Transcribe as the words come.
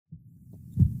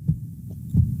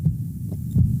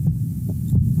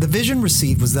The vision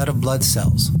received was that of blood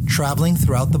cells, traveling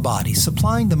throughout the body,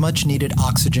 supplying the much-needed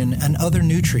oxygen and other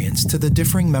nutrients to the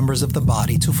differing members of the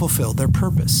body to fulfill their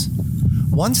purpose.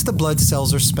 Once the blood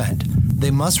cells are spent, they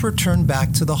must return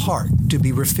back to the heart to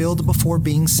be refilled before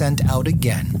being sent out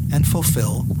again and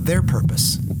fulfill their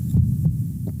purpose.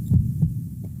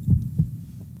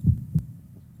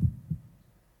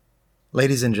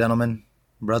 Ladies and gentlemen,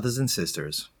 brothers and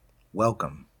sisters,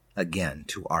 welcome again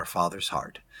to Our Father's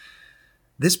Heart.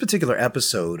 This particular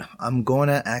episode, I'm going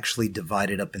to actually divide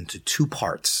it up into two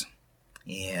parts.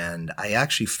 And I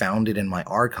actually found it in my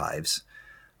archives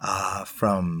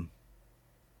from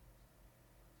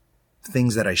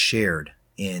things that I shared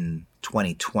in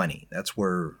 2020. That's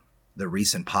where the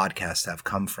recent podcasts have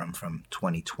come from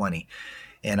 2020.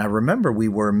 And I remember we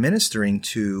were ministering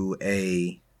to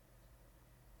a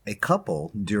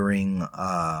couple during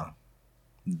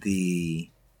the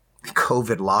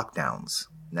COVID lockdowns,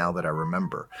 now that I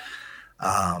remember.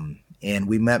 And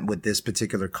we met with this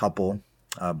particular couple,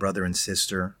 brother and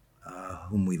sister,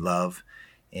 whom we love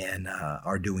and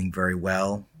are doing very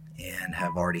well and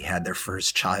have already had their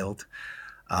first child.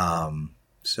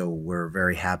 So we're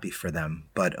very happy for them.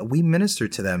 But we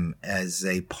ministered to them as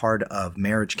a part of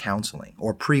marriage counseling,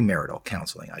 or premarital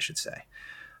counseling, I should say,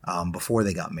 before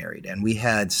they got married. And we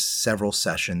had several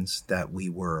sessions that we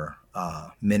were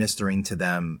ministering to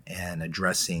them and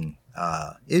addressing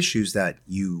issues that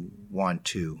you want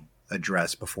to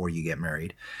address before you get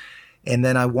married. And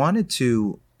then I wanted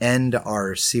to end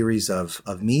our series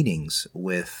of meetings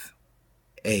with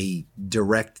a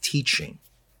direct teaching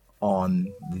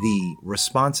on the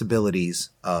responsibilities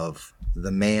of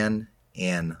the man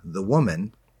and the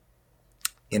woman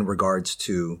in regards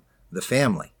to the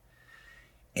family.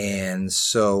 And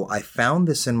so I found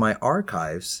this in my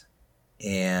archives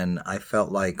and I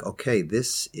felt like, okay,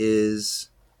 this is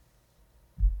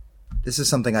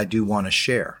something I do want to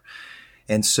share.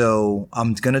 And so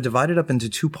I'm going to divide it up into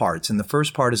two parts. And the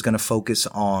first part is going to focus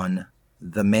on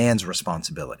the man's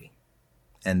responsibility.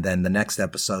 And then the next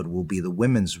episode will be the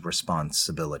women's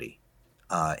responsibility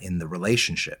in the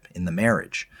relationship, in the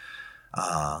marriage.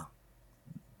 The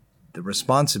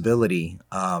responsibility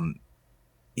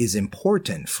is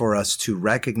important for us to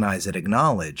recognize and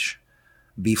acknowledge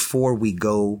before we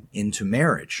go into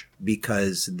marriage,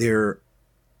 because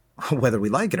whether we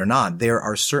like it or not, there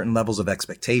are certain levels of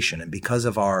expectation. And because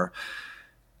of our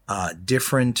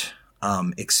different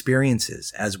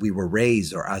experiences as we were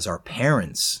raised, or as our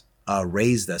parents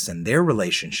raised us, and their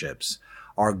relationships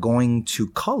are going to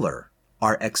color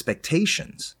our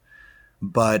expectations.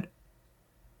 But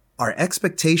our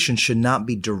expectations should not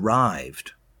be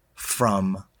derived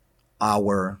from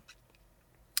our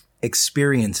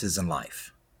experiences in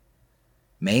life,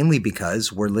 mainly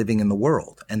because we're living in the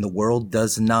world, and the world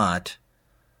does not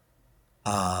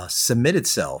submit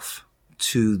itself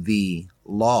to the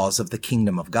laws of the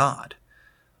kingdom of God.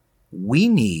 We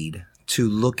need to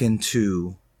look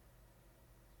into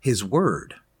His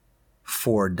word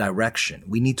for direction.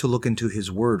 We need to look into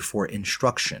His word for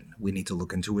instruction. We need to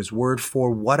look into His word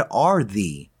for what are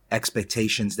the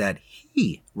expectations that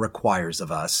He requires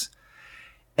of us,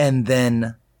 and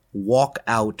then walk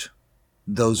out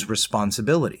those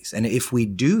responsibilities. And if we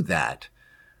do that,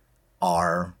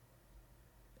 our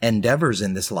endeavors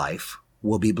in this life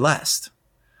will be blessed.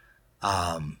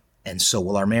 And so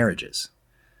will our marriages.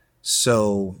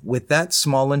 So with that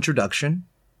small introduction,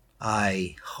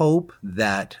 I hope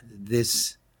that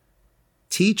this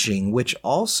teaching, which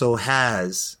also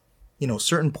has,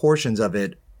 certain portions of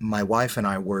it, my wife and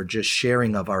I were just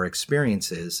sharing of our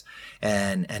experiences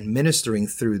and ministering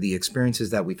through the experiences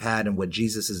that we've had and what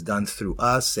Jesus has done through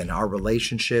us and our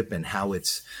relationship, and how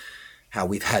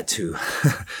we've had to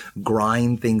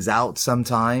grind things out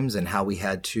sometimes, and how we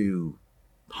had to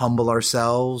humble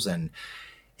ourselves, and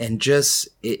just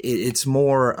it's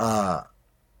more I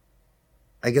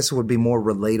guess it would be more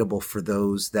relatable for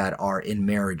those that are in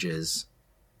marriages,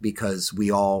 because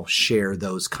we all share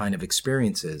those kind of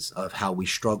experiences of how we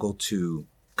struggle to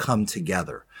come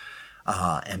together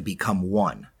and become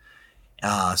one.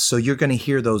 So you're going to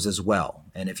hear those as well.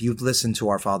 And if you've listened to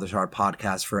our Father's Heart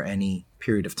podcast for any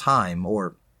period of time,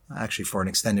 or actually for an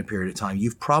extended period of time,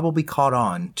 you've probably caught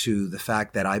on to the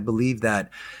fact that I believe that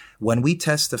when we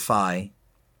testify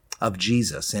of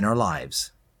Jesus in our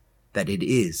lives, that it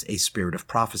is a spirit of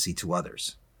prophecy to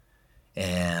others.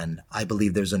 And I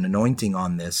believe there's an anointing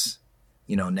on this,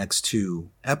 next two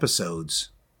episodes,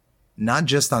 not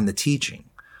just on the teaching,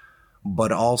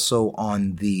 but also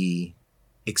on the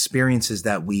experiences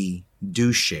that we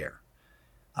do share.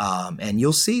 And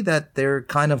you'll see that they're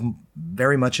kind of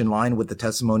very much in line with the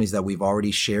testimonies that we've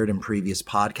already shared in previous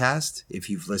podcasts. If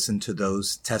you've listened to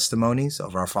those testimonies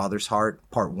of Our Father's Heart,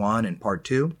 part 1 and part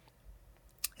 2,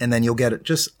 and then you'll get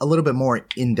just a little bit more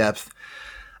in-depth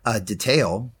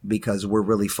detail, because we're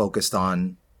really focused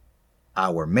on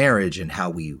our marriage and how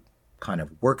we kind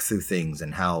of work through things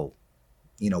and how,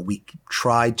 we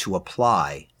try to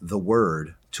apply the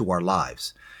word to our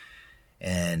lives.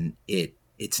 And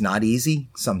it's not easy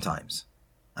sometimes.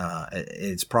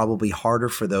 It's probably harder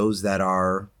for those that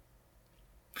are,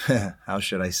 how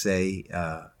should I say,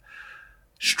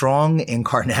 strong in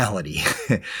carnality.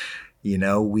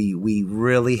 We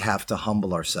really have to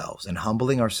humble ourselves. And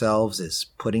humbling ourselves is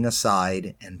putting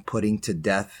aside and putting to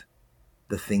death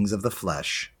the things of the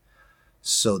flesh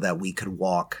so that we could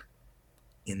walk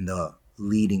in the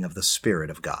leading of the Spirit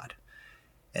of God.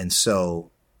 And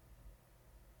so,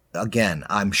 again,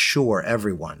 I'm sure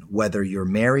everyone, whether you're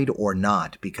married or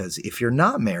not, because if you're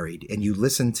not married and you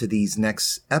listen to these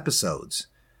next episodes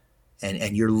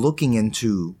and you're looking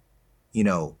into,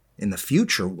 in the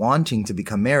future wanting to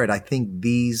become married, I think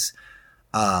these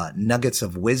nuggets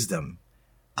of wisdom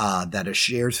that are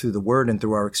shared through the word and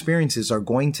through our experiences are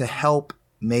going to help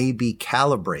maybe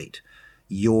calibrate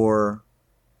your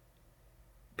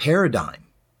paradigm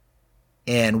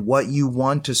and what you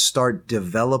want to start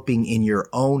developing in your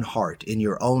own heart, in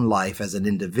your own life as an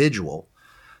individual,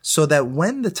 so that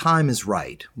when the time is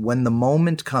right, when the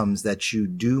moment comes that you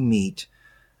do meet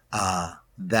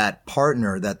that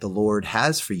partner that the Lord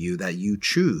has for you, that you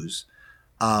choose,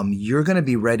 you're going to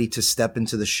be ready to step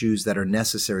into the shoes that are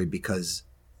necessary, because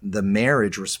the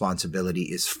marriage responsibility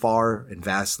is far and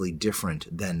vastly different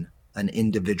than an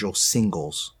individual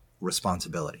singles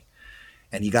responsibility.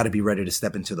 And you got to be ready to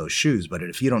step into those shoes. But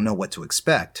if you don't know what to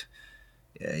expect,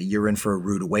 you're in for a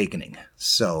rude awakening.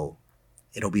 So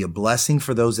it'll be a blessing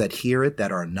for those that hear it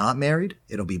that are not married.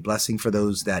 It'll be a blessing for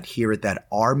those that hear it that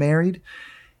are married.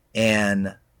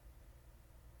 And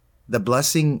the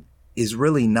blessing is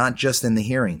really not just in the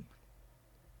hearing.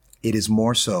 It is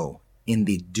more so in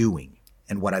the doing.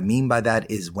 And what I mean by that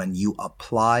is when you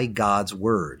apply God's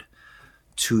word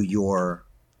to your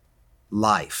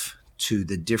life, to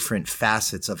the different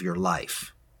facets of your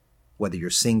life, whether you're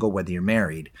single, whether you're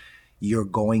married, you're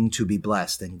going to be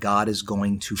blessed, and God is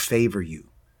going to favor you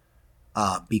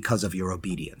because of your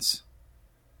obedience.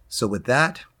 So with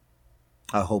that,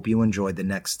 I hope you enjoyed the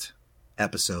next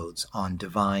episodes on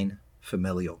divine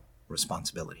familial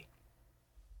responsibility.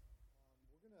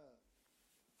 We're going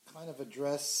to kind of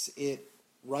address it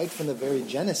right from the very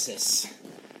genesis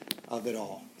of it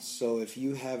all. So if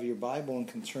you have your Bible and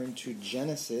can turn to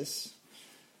Genesis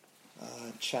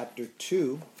chapter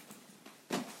 2,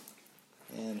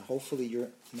 and hopefully you're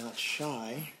not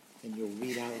shy and you'll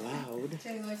read out loud.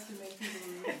 Jay likes to make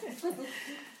people read.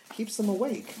 Keeps them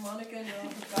awake. Monica and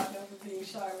Ralph have gotten over being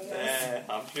shy with us.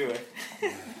 I'm sure.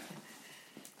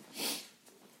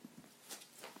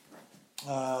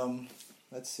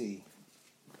 Let's see.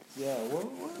 Yeah,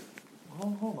 what?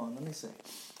 Hold on, let me see.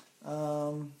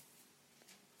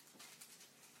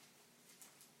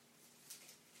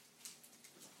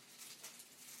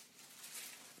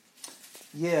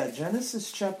 Yeah, Genesis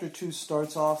chapter 2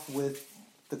 starts off with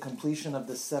the completion of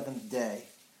the seventh day.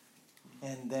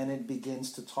 And then it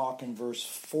begins to talk in verse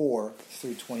 4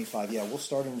 through 25. Yeah, we'll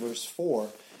start in verse 4.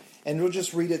 And we'll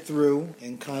just read it through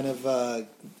and kind of,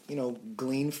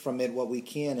 glean from it what we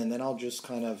can. And then I'll just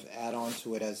kind of add on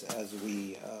to it as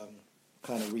we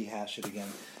kind of rehash it again.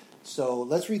 So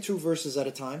let's read 2 verses at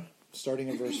a time, starting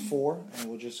in verse 4. And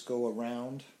we'll just go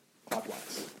around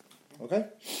clockwise. Okay?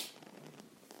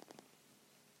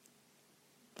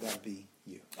 That'd be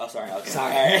you. Oh, sorry. Okay.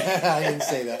 Sorry. Right. I didn't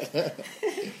say that.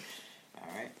 All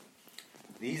right.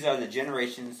 These are the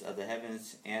generations of the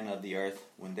heavens and of the earth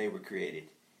when they were created,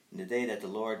 in the day that the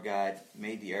Lord God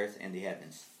made the earth and the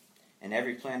heavens, and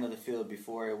every plant of the field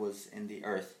before it was in the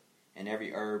earth, and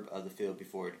every herb of the field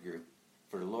before it grew.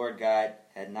 For the Lord God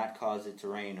had not caused it to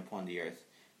rain upon the earth,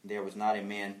 and there was not a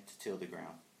man to till the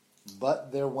ground.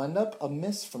 But there went up a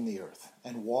mist from the earth,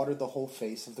 and watered the whole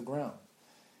face of the ground.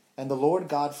 And the Lord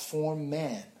God formed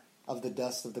man of the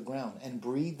dust of the ground, and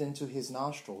breathed into his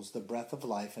nostrils the breath of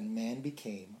life, and man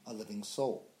became a living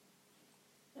soul.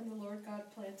 And the Lord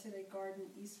God planted a garden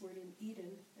eastward in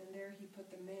Eden, and there he put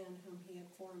the man whom he had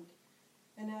formed.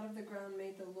 And out of the ground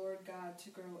made the Lord God to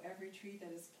grow every tree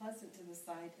that is pleasant to the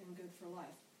sight and good for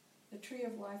life, the tree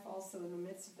of life also in the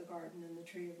midst of the garden, and the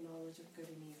tree of knowledge of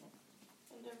good and evil.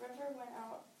 And the river went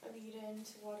out of Eden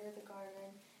to water the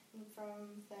garden, and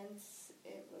from thence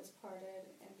it was parted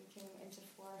and became into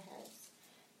 4 heads.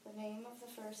 The name of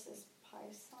the first is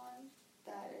Pison,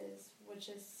 which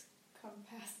is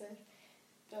compasseth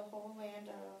the whole land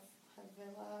of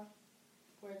Havilah,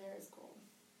 where there is gold.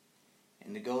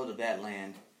 And the gold of that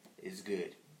land is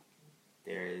good.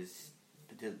 There is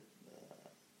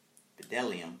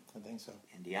bdellium I think so.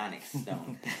 and the onyx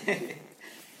stone.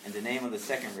 And the name of the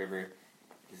second river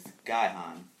is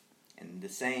Gihon, and the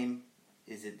same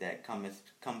is it that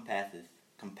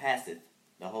compasseth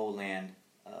the whole land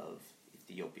of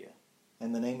Ethiopia.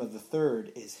 And the name of the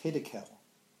third is Hiddekel.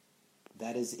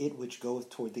 That is it which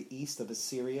goeth toward the east of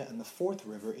Assyria, and the fourth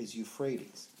river is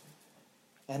Euphrates.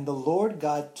 And the Lord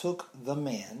God took the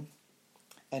man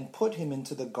and put him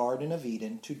into the Garden of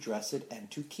Eden to dress it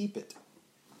and to keep it.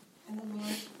 And the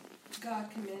Lord God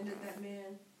commanded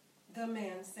the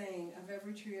man, saying, Of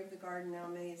every tree of the garden thou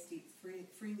mayest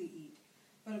freely eat,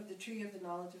 but of the tree of the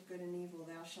knowledge of good and evil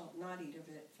thou shalt not eat of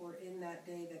it, for in that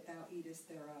day that thou eatest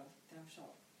thereof thou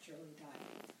shalt surely die.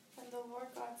 And the Lord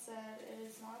God said, It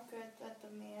is not good that the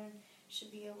man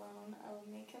should be alone. I will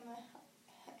make him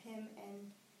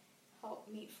and help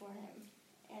meet for him.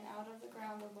 And out of the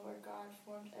ground the Lord God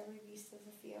formed every beast of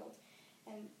the field,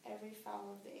 and every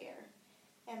fowl of the air,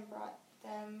 and brought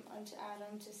them unto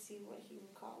Adam to see what he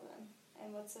would call them.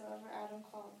 And whatsoever Adam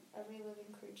called every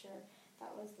living creature,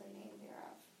 that was the name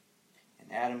thereof.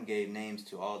 And Adam gave names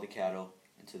to all the cattle,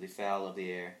 and to the fowl of the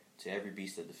air, to every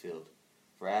beast of the field.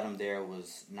 For Adam there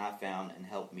was not found an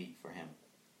help meet for him.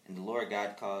 And the Lord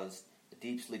God caused a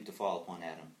deep sleep to fall upon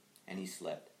Adam, and he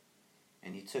slept.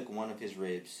 And he took one of his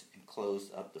ribs, and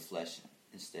closed up the flesh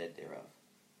instead thereof.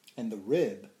 And the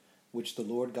rib which the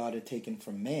Lord God had taken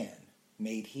from man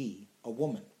made he a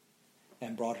woman,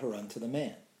 and brought her unto the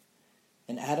man.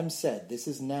 And Adam said, This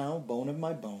is now bone of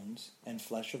my bones, and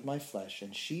flesh of my flesh,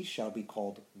 and she shall be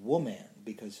called woman,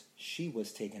 because she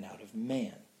was taken out of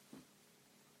man.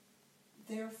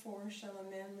 Therefore shall a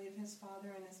man leave his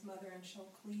father and his mother, and shall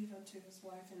cleave unto his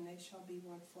wife, and they shall be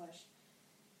one flesh.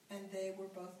 And they were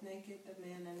both naked, the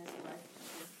man and his wife,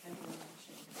 and were not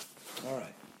ashamed. All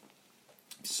right.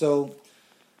 So,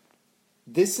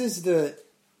 this is the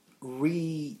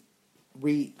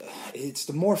it's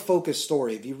the more focused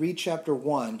story. If you read chapter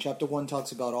 1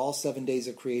 talks about all 7 days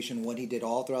of creation, what he did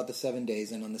all throughout the 7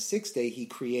 days, and on the sixth day he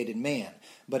created man.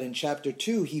 But in chapter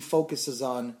 2 he focuses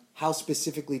on how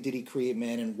specifically did he create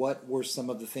man, and what were some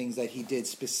of the things that he did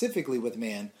specifically with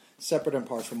man, separate and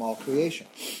apart from all creation.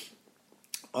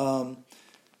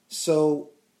 So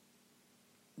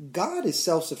God is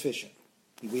self-sufficient.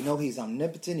 We know he's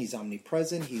omnipotent, he's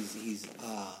omnipresent, he's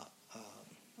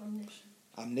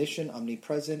omniscient,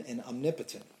 omnipresent, and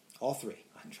omnipotent. All three.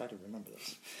 I try to remember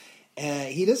those.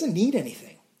 And he doesn't need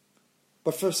anything.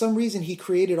 But for some reason, he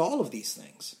created all of these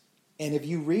things. And if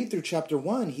you read through chapter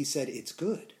 1, he said, it's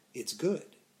good. It's good.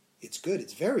 It's good.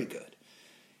 It's very good.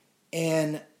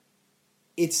 And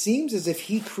it seems as if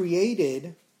he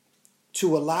created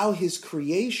to allow his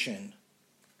creation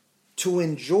to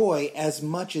enjoy as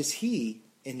much as he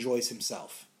enjoys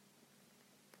himself.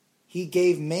 He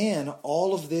gave man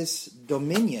all of this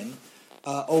dominion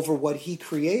over what he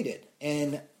created.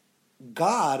 And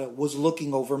God was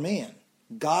looking over man.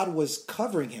 God was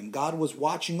covering him. God was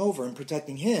watching over and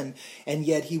protecting him. And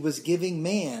yet he was giving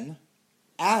man,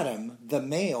 Adam, the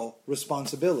male,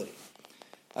 responsibility.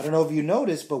 I don't know if you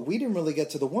noticed, but we didn't really get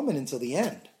to the woman until the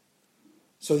end.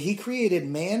 So he created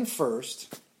man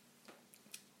first.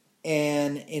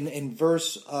 And in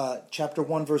chapter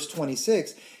 1, verse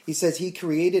 26, he says he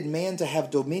created man to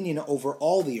have dominion over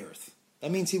all the earth.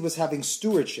 That means he was having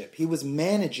stewardship. He was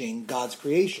managing God's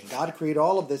creation. God created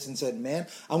all of this and said, man,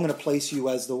 I'm going to place you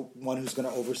as the one who's going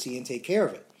to oversee and take care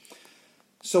of it.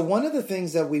 So one of the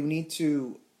things that we need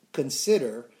to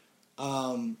consider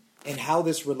and how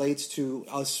this relates to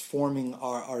us forming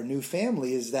our new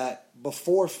family is that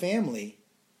before family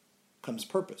comes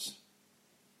purpose.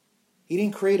 He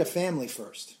didn't create a family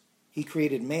first. He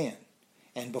created man.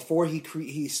 And before he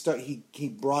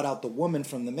brought out the woman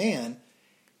from the man,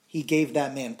 he gave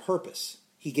that man purpose.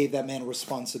 He gave that man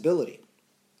responsibility.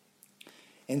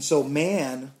 And so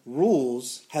man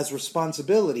has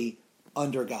responsibility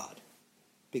under God,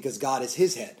 because God is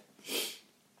his head.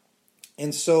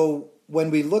 And so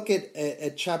when we look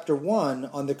at chapter 1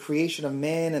 on the creation of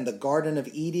man and the Garden of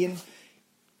Eden,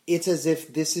 it's as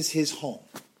if this is his home.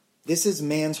 This is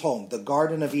man's home, the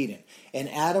Garden of Eden. And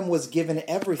Adam was given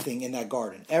everything in that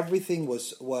garden. Everything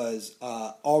was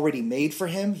already made for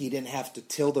him. He didn't have to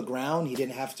till the ground. He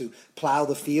didn't have to plow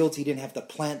the fields. He didn't have to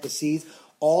plant the seeds.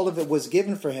 All of it was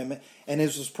given for him. And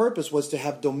his purpose was to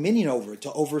have dominion over it,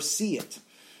 to oversee it.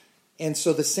 And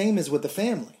so the same is with the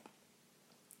family.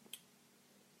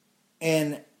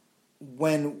 And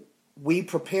when we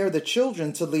prepare the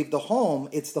children to leave the home,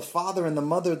 it's the father and the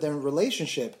mother, their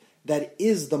relationship, that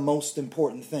is the most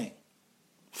important thing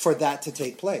for that to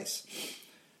take place.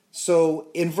 So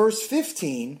in verse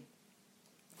 15,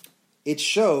 it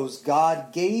shows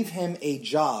God gave him a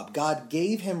job. God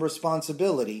gave him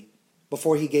responsibility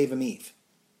before he gave him Eve.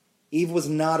 Eve was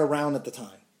not around at the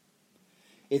time.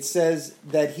 It says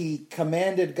that he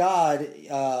commanded God,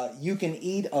 you can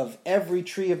eat of every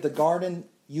tree of the garden,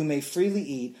 you may freely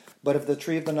eat, but of the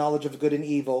tree of the knowledge of good and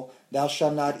evil, thou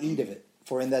shalt not eat of it,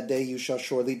 for in that day you shall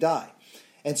surely die.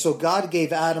 And so God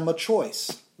gave Adam a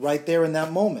choice right there in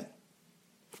that moment.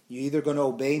 You're either going to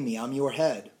obey me, I'm your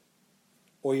head,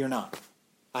 or you're not.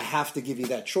 I have to give you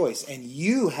that choice. And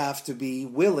you have to be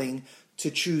willing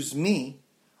to choose me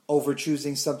over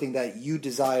choosing something that you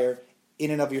desire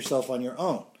in and of yourself on your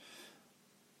own.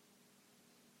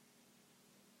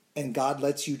 And God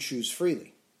lets you choose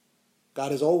freely.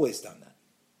 God has always done that.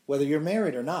 Whether you're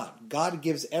married or not, God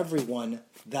gives everyone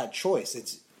that choice.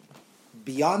 It's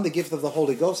beyond the gift of the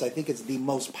Holy Ghost. I think it's the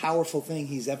most powerful thing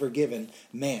he's ever given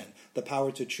man. The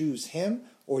power to choose him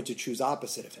or to choose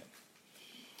opposite of him.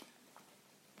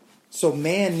 So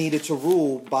man needed to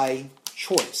rule by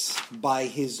choice, by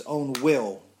his own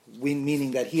will,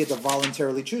 meaning that he had to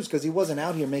voluntarily choose, because he wasn't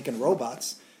out here making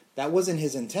robots. That wasn't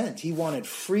his intent. He wanted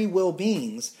free will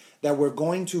beings that were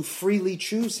going to freely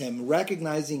choose him,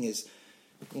 recognizing his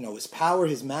power,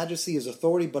 his majesty, his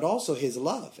authority, but also his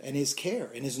love and his care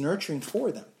and his nurturing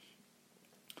for them.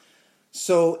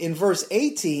 So in verse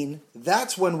 18,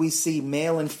 that's when we see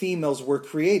male and females were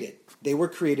created. They were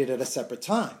created at a separate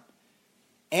time.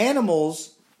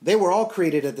 Animals, they were all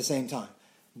created at the same time.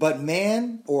 But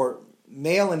man, or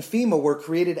male and female, were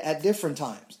created at different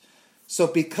times. So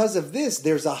because of this,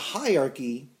 there's a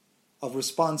hierarchy of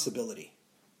responsibility.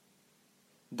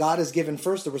 God has given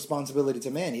first the responsibility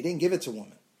to man. He didn't give it to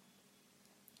woman.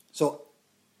 So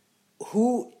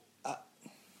who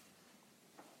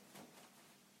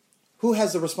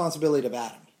has the responsibility of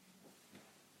Adam?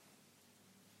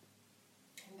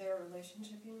 In their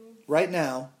relationship, you mean? Right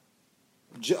now,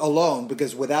 alone,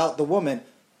 because without the woman,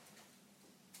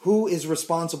 who is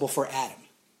responsible for Adam?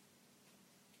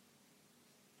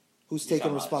 Who's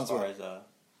taking responsibility?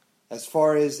 As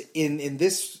far as in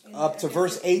this, up to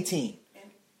verse 18.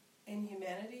 In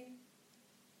humanity?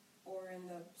 Or in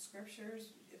the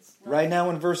scriptures? It's not Right now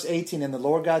in verse 18, and the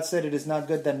Lord God said, it is not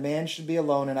good that man should be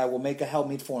alone, and I will make a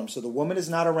helpmeet for him. So the woman is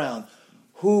not around.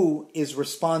 Who is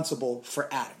responsible for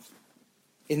Adam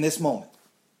in this moment?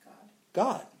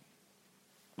 God.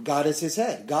 God is his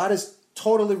head. God is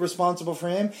totally responsible for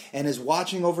him and is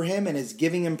watching over him and is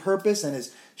giving him purpose and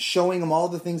is showing him all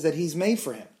the things that he's made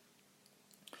for him.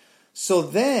 So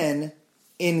then,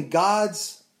 in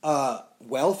God's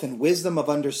wealth and wisdom of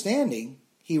understanding,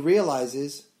 he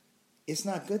realizes it's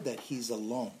not good that he's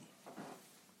alone.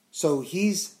 So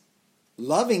he's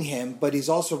loving him, but he's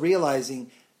also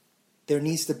realizing there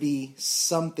needs to be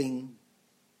something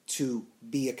to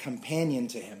be a companion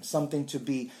to him, something to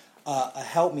be a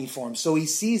helpmeet for him. So he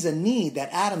sees a need that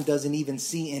Adam doesn't even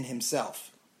see in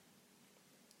himself.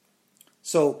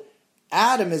 So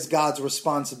Adam is God's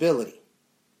responsibility.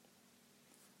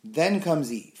 Then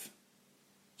comes Eve.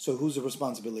 So who's the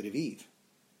responsibility of Eve?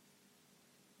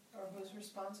 Or who's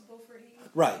responsible for Eve?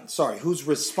 Right, sorry. Who's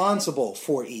responsible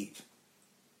for Eve?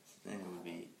 Then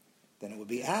Then it would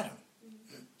be Adam.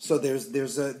 So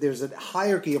there's a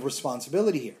hierarchy of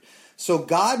responsibility here. So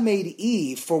God made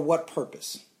Eve for what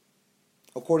purpose?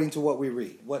 According to what we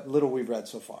read, what little we've read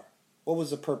so far. What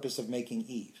was the purpose of making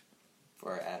Eve?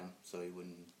 for Adam, so he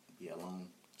wouldn't be alone.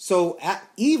 So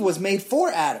Eve was made for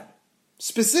Adam,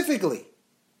 specifically.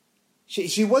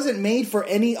 She wasn't made for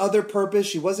any other purpose.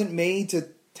 She wasn't made to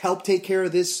help take care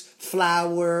of this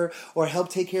flower or help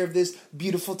take care of this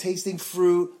beautiful tasting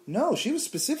fruit. No, she was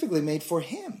specifically made for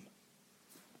him.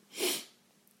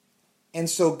 And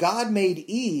so God made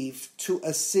Eve to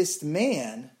assist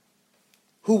man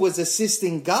who was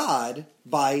assisting God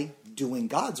by doing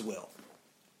God's will.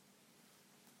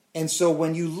 And so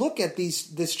when you look at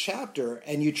this chapter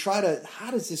and you try to,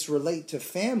 how does this relate to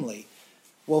family?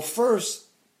 Well, first,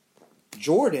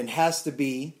 Jordan has to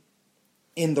be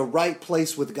in the right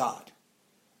place with God.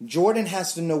 Jordan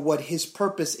has to know what his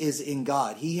purpose is in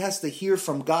God. He has to hear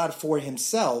from God for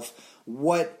himself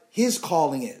what his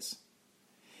calling is.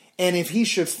 And if he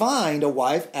should find a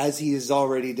wife, as he has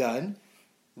already done,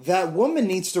 that woman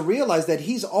needs to realize that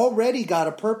he's already got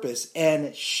a purpose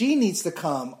and she needs to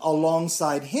come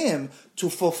alongside him to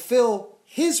fulfill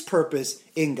his purpose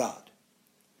in God.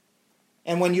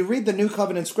 And when you read the New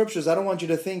Covenant scriptures, I don't want you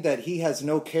to think that he has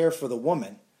no care for the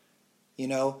woman,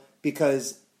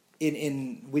 because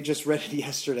we just read it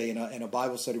yesterday in a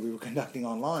Bible study we were conducting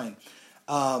online,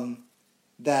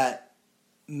 that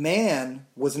man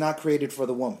was not created for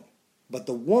the woman, but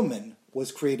the woman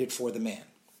was created for the man.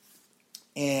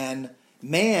 And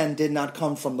man did not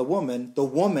come from the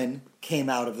woman came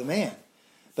out of the man.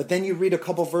 But then you read a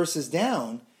couple verses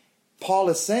down, Paul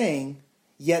is saying,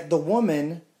 yet the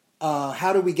woman,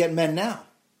 how do we get men now?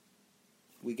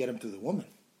 We get them through the woman.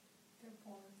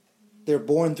 They're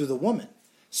born through the woman.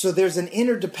 So there's an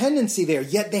interdependency there,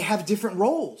 yet they have different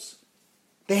roles.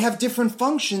 They have different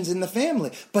functions in the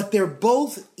family, but they're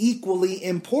both equally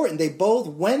important. They both,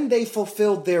 when they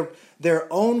fulfilled their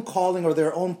own calling or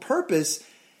their own purpose,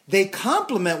 they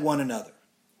complement one another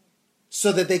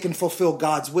so that they can fulfill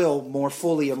God's will more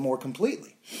fully or more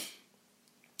completely.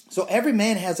 So every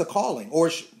man has a calling,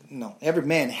 every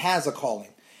man has a calling.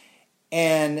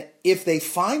 And if they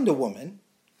find a woman,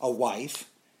 a wife,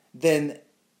 then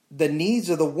the needs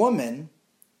of the woman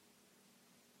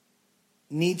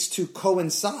needs to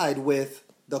coincide with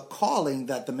the calling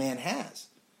that the man has.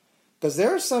 Because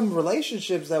there are some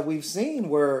relationships that we've seen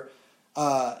where,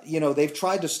 they've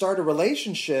tried to start a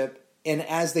relationship, and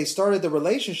as they started the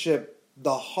relationship,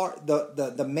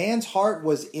 the man's heart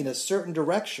was in a certain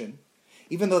direction,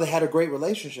 even though they had a great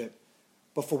relationship.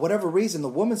 But for whatever reason, the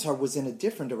woman's heart was in a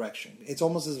different direction. It's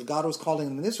almost as if God was calling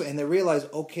them this way, and they realized,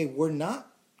 okay, we're not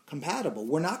compatible.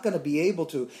 We're not going to be able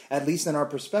to, at least in our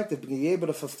perspective, be able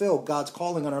to fulfill God's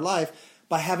calling on our life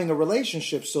by having a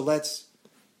relationship. So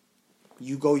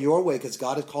you go your way because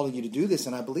God is calling you to do this,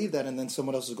 and I believe that, and then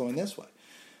someone else is going this way.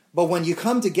 But when you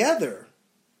come together,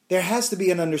 there has to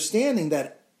be an understanding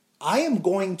that I am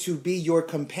going to be your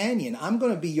companion. I'm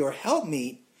going to be your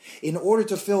helpmeet in order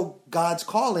to fulfill God's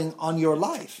calling on your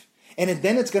life. And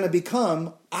then it's going to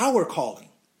become our calling.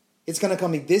 It's going to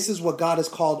come, this is what God has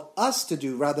called us to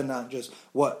do, rather than not just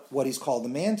what he's called the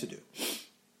man to do.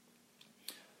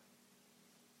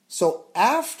 So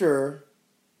after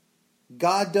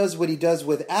God does what he does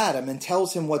with Adam and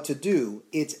tells him what to do,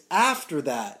 it's after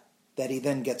that he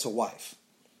then gets a wife.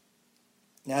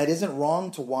 Now, it isn't wrong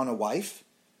to want a wife,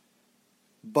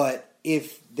 but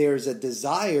if there's a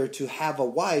desire to have a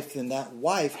wife, then that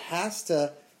wife has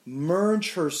to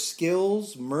merge her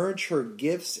skills, merge her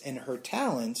gifts and her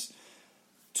talents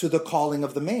to the calling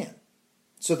of the man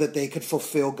so that they could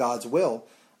fulfill God's will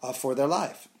for their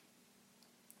life.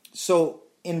 So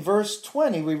in verse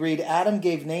 20, we read, Adam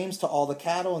gave names to all the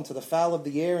cattle and to the fowl of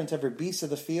the air and to every beast of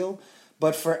the field.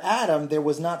 But for Adam, there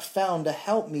was not found a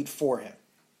helpmeet for him.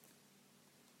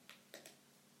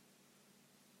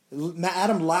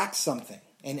 Adam lacked something.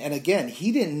 And again,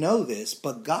 he didn't know this,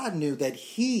 but God knew that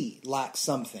he lacked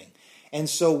something. And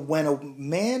so when a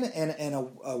man and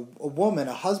a woman,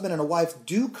 a husband and a wife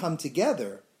do come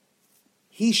together,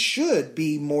 he should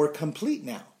be more complete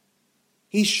now.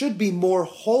 He should be more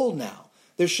whole now.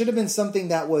 There should have been something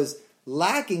that was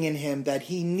lacking in him that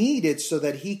he needed so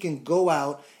that he can go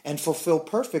out and fulfill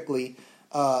perfectly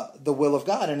the will of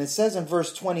God. And it says in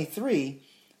verse 23,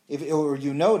 or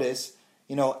you notice,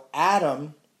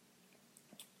 Adam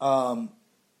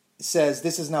says,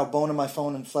 this is now bone of my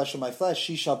bone and flesh of my flesh.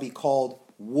 She shall be called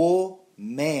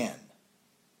woman.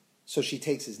 So she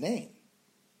takes his name.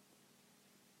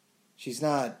 She's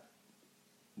not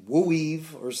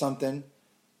woo-eve or something,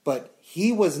 but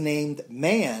he was named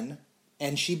man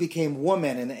and she became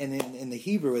woman. And in the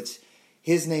Hebrew,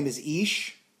 his name is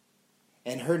Ish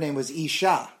and her name was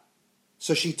Isha.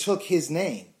 So she took his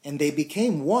name and they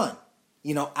became one.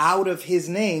 Out of his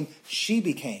name, she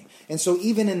became. And so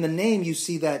even in the name, you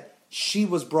see that she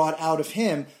was brought out of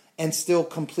him and still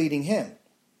completing him.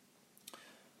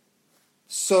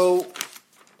 So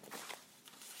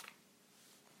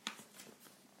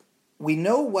we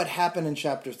know what happened in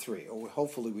chapter 3, or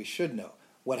hopefully we should know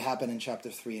what happened in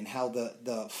chapter 3 and how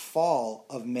the fall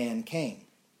of man came.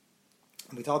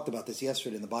 And we talked about this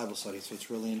yesterday in the Bible study, so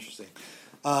it's really interesting.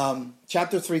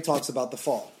 Chapter 3 talks about the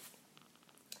fall.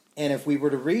 And if we were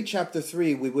to read chapter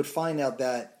 3, we would find out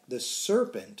that the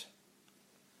serpent,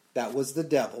 that was the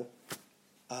devil,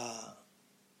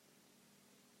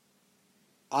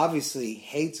 obviously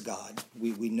hates God.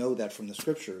 We know that from the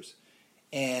scriptures.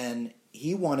 And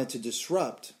he wanted to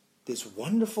disrupt this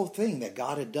wonderful thing that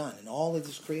God had done in all of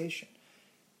his creation.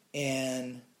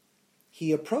 And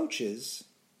he approaches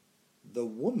the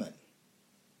woman.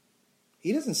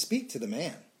 He doesn't speak to the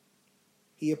man.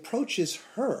 He approaches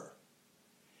her.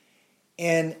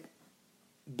 And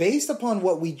based upon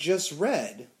what we just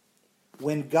read,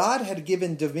 when God had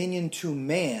given dominion to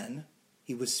man,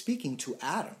 he was speaking to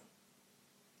Adam.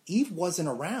 Eve wasn't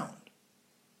around.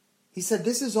 He said,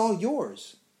 this is all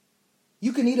yours.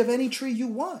 You can eat of any tree you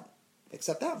want.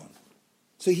 except that one.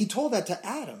 So he told that to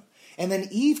Adam. And then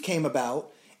Eve came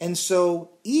about. And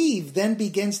so Eve then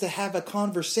begins to have a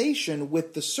conversation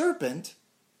with the serpent.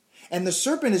 And the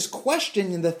serpent is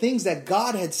questioning the things that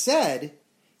God had said.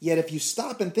 Yet if you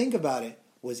stop and think about it,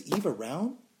 was Eve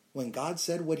around when God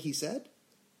said what he said?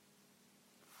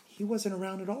 He wasn't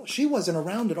around at all. She wasn't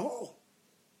around at all.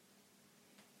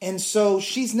 And so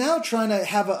she's now trying to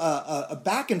have a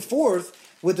back and forth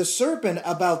with the serpent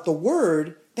about the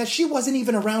word that she wasn't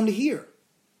even around to hear.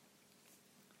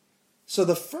 So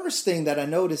the first thing that I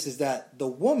notice is that the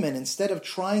woman, instead of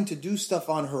trying to do stuff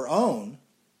on her own,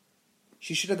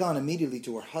 she should have gone immediately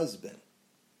to her husband.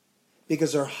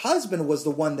 Because her husband was the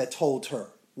one that told her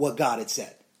what God had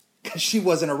said. Because she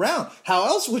wasn't around. How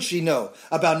else would she know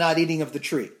about not eating of the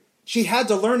tree? She had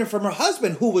to learn it from her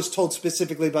husband, who was told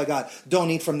specifically by God,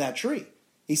 don't eat from that tree.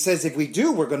 He says, if we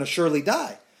do, we're going to surely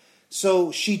die.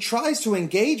 So she tries to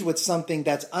engage with something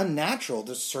that's unnatural.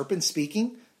 The serpent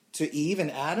speaking to Eve and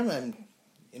Adam, and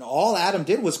all Adam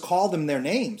did was call them their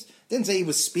names. It didn't say he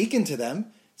was speaking to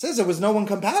them. It says there was no one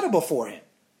compatible for him.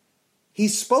 He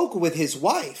spoke with his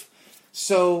wife.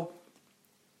 So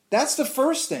that's the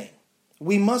first thing.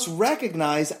 We must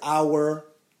recognize our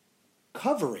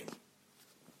covering.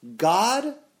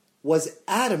 God was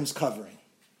Adam's covering.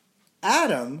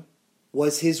 Adam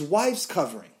was his wife's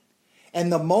covering.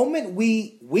 And the moment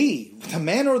we, the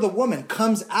man or the woman,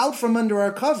 comes out from under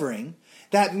our covering,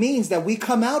 that means that we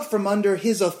come out from under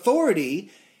his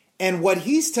authority and what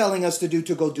he's telling us to do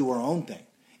to go do our own thing.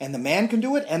 And the man can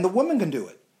do it and the woman can do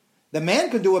it. The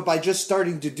man can do it by just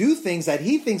starting to do things that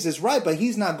he thinks is right, but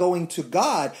he's not going to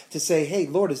God to say, hey,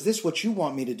 Lord, is this what you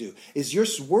want me to do? Is your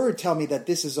word tell me that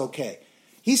this is okay?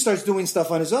 He starts doing stuff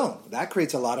on his own. That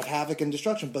creates a lot of havoc and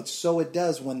destruction, but so it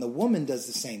does when the woman does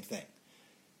the same thing.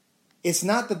 It's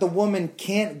not that the woman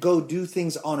can't go do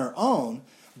things on her own,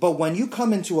 but when you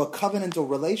come into a covenantal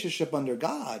relationship under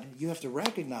God, you have to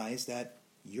recognize that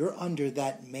you're under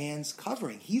that man's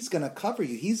covering. He's going to cover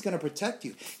you. He's going to protect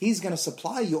you. He's going to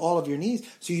supply you all of your needs.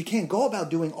 So you can't go about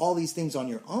doing all these things on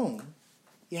your own.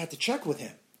 You have to check with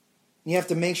him. You have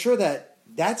to make sure that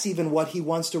that's even what he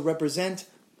wants to represent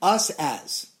us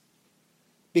as.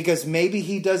 Because maybe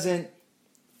he doesn't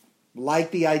like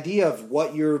the idea of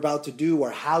what you're about to do or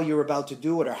how you're about to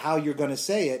do it or how you're going to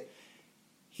say it.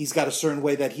 He's got a certain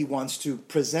way that he wants to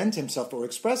present himself or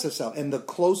express himself. And the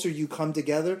closer you come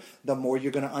together, the more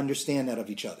you're going to understand that of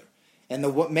each other. And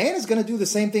the man is going to do the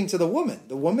same thing to the woman.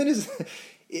 The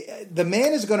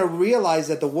man is going to realize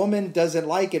that the woman doesn't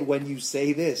like it when you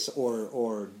say this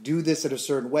or do this in a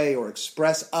certain way or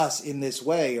express us in this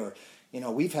way. Or,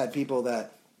 we've had people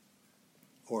that,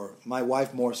 or my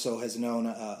wife more so has known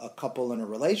a couple in a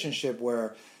relationship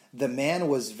where the man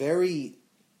was very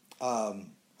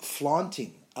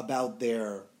flaunting about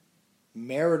their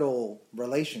marital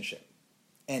relationship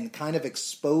and kind of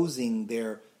exposing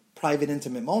their private,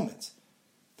 intimate moments.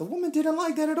 The woman didn't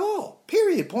like that at all,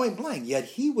 period, point blank, yet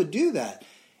he would do that.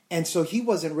 And so he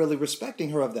wasn't really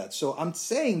respecting her of that. So I'm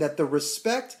saying that the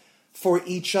respect for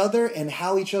each other and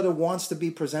how each other wants to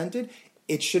be presented,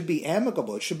 it should be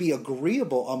amicable. It should be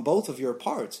agreeable on both of your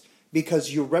parts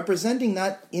because you're representing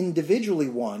not individually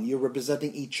one, you're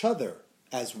representing each other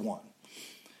as one.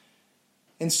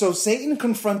 And so Satan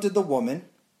confronted the woman.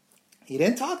 He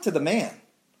didn't talk to the man.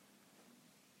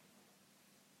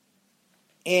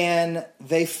 And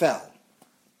they fell.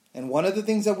 And one of the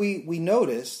things that we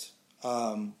noticed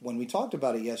when we talked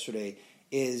about it yesterday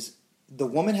is the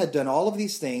woman had done all of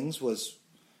these things, was,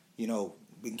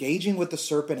 engaging with the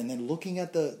serpent and then looking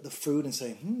at the fruit and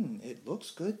saying, it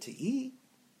looks good to eat.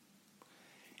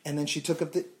 And then she took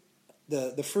up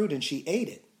the fruit and she ate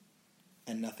it.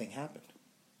 And nothing happened.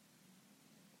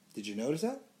 Did you notice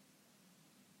that?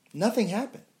 Nothing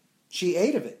happened. She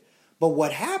ate of it. But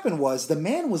what happened was the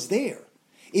man was there.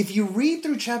 If you read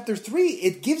through chapter 3,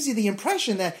 it gives you the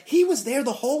impression that he was there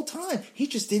the whole time. He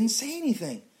just didn't say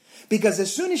anything. Because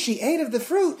as soon as she ate of the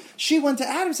fruit, she went to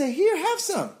Adam and said, here, have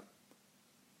some.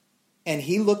 And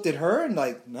he looked at her and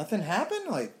nothing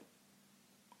happened.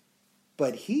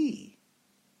 But he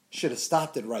should have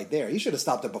stopped it right there. He should have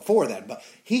stopped it before that. But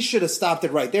he should have stopped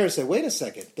it right there and said, wait a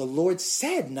second. The Lord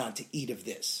said not to eat of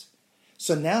this.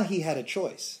 So now he had a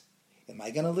choice. Am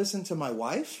I going to listen to my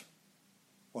wife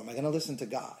or am I going to listen to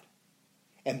God?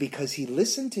 And because he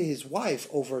listened to his wife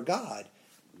over God,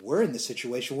 we're in the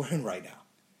situation we're in right now.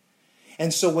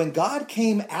 And so when God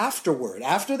came afterward,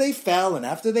 after they fell and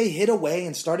after they hid away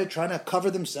and started trying to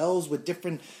cover themselves with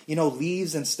different,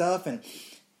 leaves and stuff, and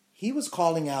he was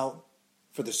calling out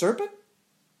for the serpent?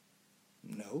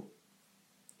 No.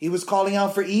 He was calling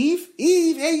out for Eve.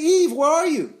 Eve, hey Eve, where are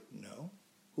you? No.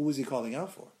 Who was he calling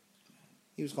out for?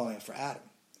 He was calling out for Adam.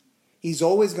 He's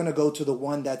always going to go to the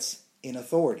one that's in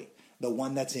authority, the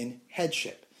one that's in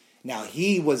headship. Now,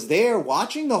 he was there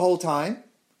watching the whole time,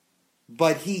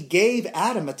 but he gave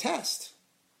Adam a test.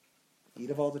 Eat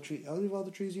of all the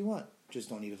trees you want. Just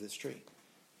don't eat of this tree.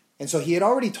 And so he had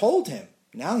already told him.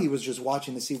 Now he was just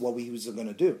watching to see what he was going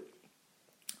to do.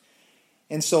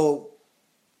 And so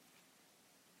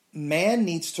man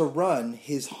needs to run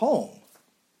his home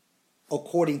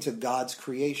according to God's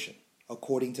creation,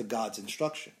 according to God's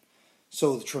instruction.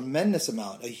 So the tremendous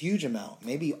amount, a huge amount,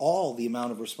 maybe all the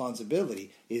amount of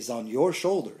responsibility is on your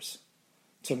shoulders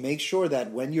to make sure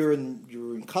that when you're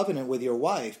in covenant with your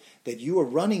wife, that you are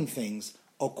running things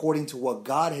according to what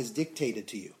God has dictated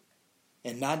to you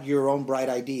and not your own bright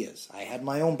ideas. I had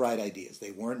my own bright ideas.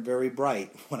 They weren't very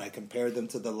bright when I compared them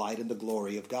to the light and the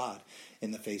glory of God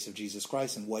in the face of Jesus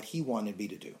Christ and what he wanted me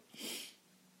to do.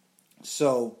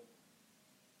 So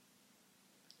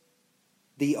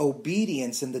the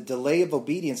obedience and the delay of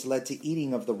obedience led to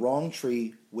eating of the wrong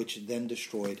tree, which then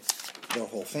destroyed their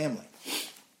whole family.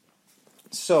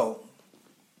 So,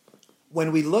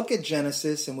 when we look at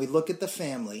Genesis and we look at the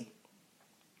family,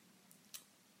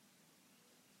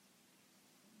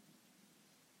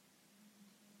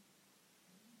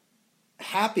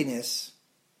 happiness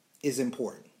is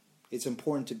important. It's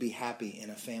important to be happy in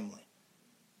a family.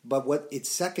 But it's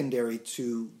secondary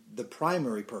to the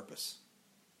primary purpose,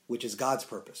 which is God's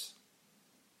purpose.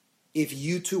 If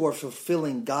you two are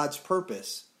fulfilling God's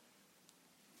purpose,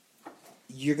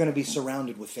 you're going to be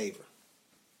surrounded with favor.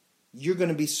 You're going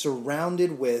to be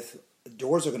surrounded with,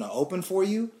 doors are going to open for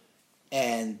you,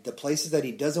 and the places that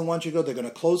he doesn't want you to go, they're going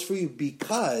to close for you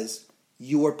because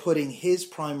you are putting his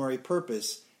primary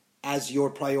purpose as your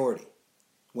priority.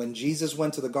 When Jesus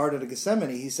went to the Garden of Gethsemane,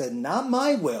 he said, not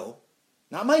my will,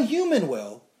 not my human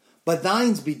will, but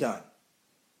thine's be done.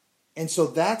 And so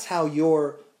that's how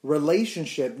your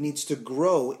relationship needs to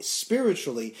grow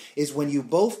spiritually, is when you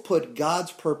both put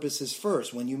God's purposes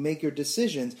first. When you make your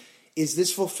decisions, is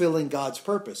this fulfilling God's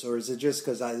purpose, or is it just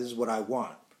because this is what I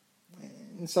want?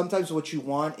 And sometimes what you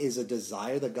want is a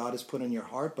desire that God has put in your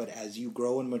heart, but as you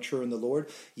grow and mature in the Lord,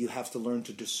 you have to learn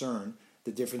to discern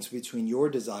the difference between your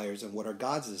desires and what are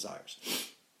God's desires.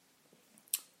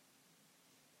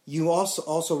 You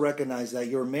also recognize that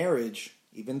your marriage,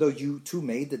 even though you two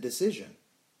made the decision,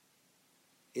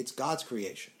 it's God's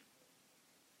creation.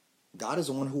 God is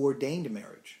the one who ordained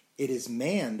marriage. It is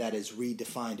man that has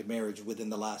redefined marriage within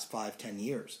the last 5-10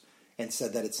 years and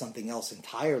said that it's something else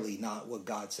entirely, not what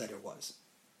God said it was.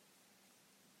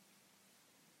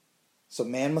 So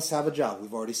man must have a job.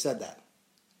 We've already said that.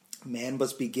 Man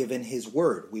must be given his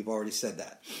word. We've already said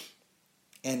that.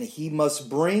 And he must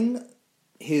bring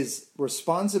his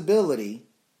responsibility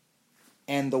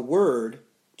and the word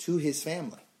to his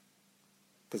family.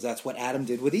 Because that's what Adam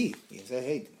did with Eve. He said,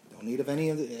 hey, don't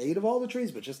eat of all the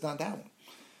trees, but just not that one.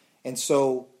 And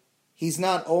so he's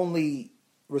not only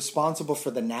responsible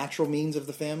for the natural means of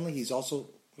the family, he's also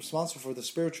responsible for the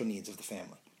spiritual needs of the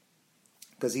family.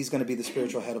 Because he's going to be the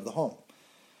spiritual head of the home.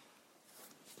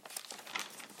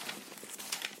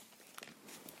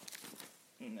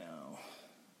 Now,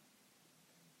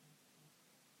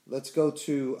 let's go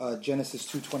to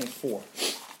Genesis 2:24.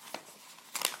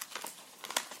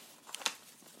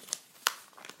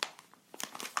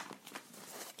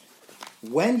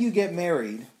 When you get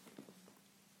married,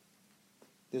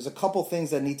 there's a couple things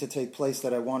that need to take place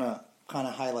that I want to kind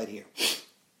of highlight here.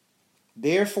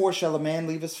 Therefore shall a man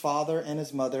leave his father and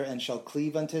his mother, and shall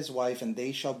cleave unto his wife, and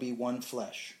they shall be one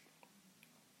flesh.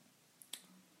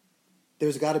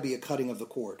 There's got to be a cutting of the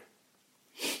cord.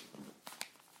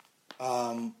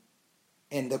 And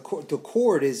the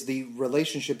cord is the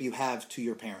relationship you have to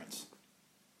your parents.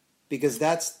 Because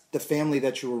that's the family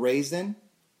that you were raised in.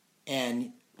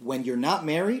 And when you're not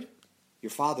married, your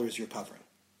father is your covering.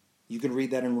 You can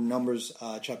read that in Numbers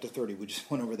chapter 30. We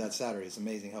just went over that Saturday. It's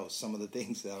amazing how some of the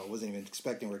things that I wasn't even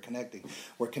expecting were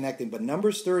connecting. But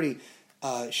Numbers 30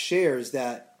 shares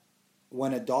that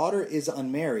when a daughter is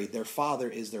unmarried, their father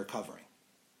is their covering.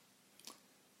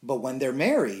 But when they're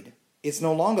married, it's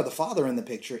no longer the father in the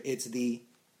picture. It's the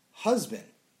husband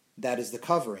that is the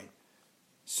covering.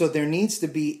 So there needs to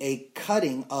be a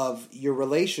cutting of your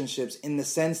relationships in the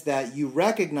sense that you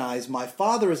recognize my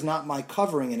father is not my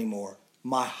covering anymore.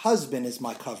 My husband is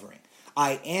my covering.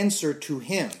 I answer to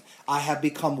him. I have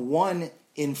become one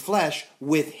in flesh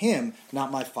with him,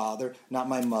 not my father, not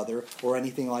my mother, or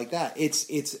anything like that.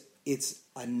 It's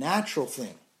a natural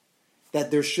thing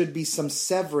that there should be some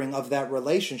severing of that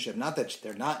relationship. Not that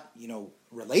they're not,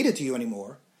 related to you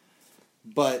anymore,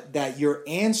 but that you're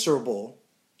answerable.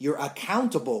 You're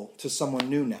accountable to someone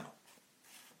new now.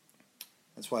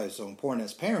 That's why it's so important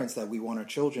as parents that we want our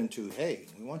children to, hey,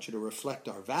 we want you to reflect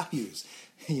our values,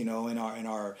 in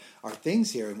our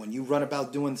things here. And when you run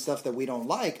about doing stuff that we don't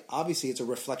like, obviously it's a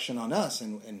reflection on us,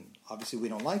 and obviously we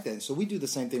don't like that. And so we do the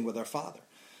same thing with our Father.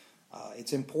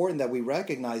 It's important that we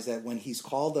recognize that when He's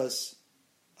called us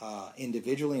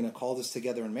individually and called us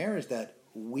together in marriage, that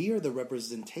we are the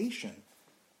representation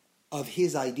of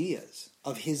His ideas,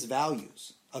 of His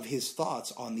values, of His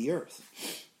thoughts on the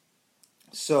earth.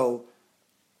 So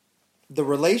the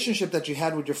relationship that you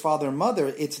had with your father and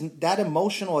mother, it's that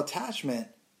emotional attachment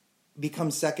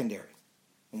becomes secondary.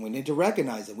 And we need to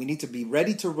recognize it. We need to be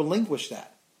ready to relinquish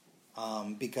that.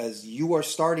 Because you are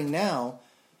starting now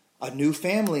a new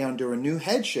family under a new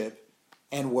headship,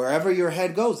 and wherever your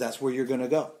head goes, that's where you're going to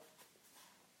go.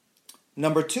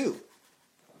 Number 2,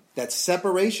 that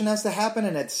separation has to happen,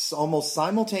 and it's almost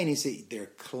simultaneously, their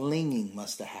clinging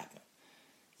must to happen.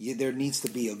 There needs to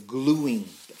be a gluing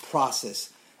process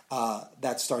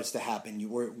that starts to happen,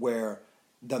 where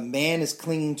the man is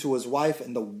clinging to his wife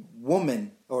and the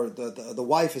woman or the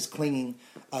wife is clinging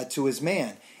to his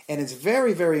man. And it's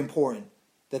very, very important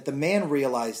that the man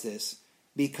realize this,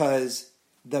 because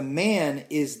the man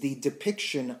is the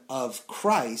depiction of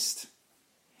Christ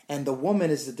and the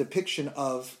woman is the depiction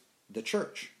of the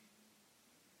church.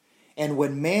 And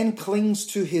when man clings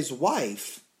to his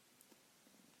wife,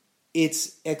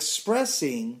 it's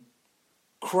expressing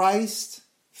Christ's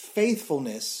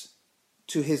faithfulness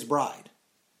to his bride.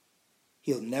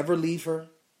 He'll never leave her.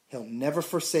 He'll never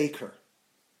forsake her.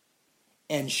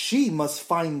 And she must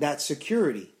find that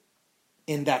security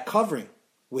in that covering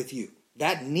with you.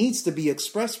 That needs to be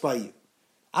expressed by you.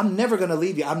 I'm never going to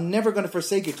leave you. I'm never going to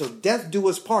forsake you till death do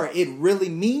us part. It really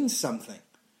means something.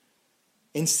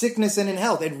 In sickness and in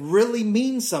health, it really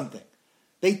means something.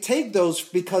 They take those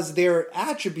because they're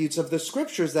attributes of the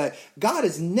scriptures that God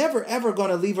is never ever going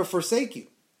to leave or forsake you.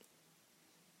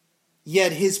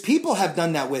 Yet his people have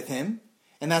done that with him,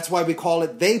 and that's why we call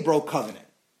it they broke covenant.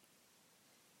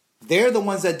 They're the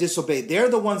ones that disobeyed. They're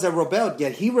the ones that rebelled,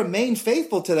 yet he remained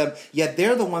faithful to them, yet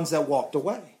they're the ones that walked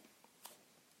away.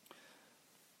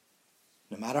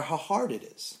 No matter how hard it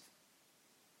is,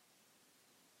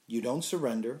 you don't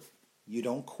surrender, you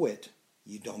don't quit,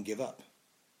 you don't give up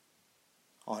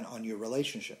on your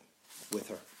relationship with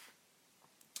her.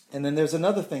 And then there's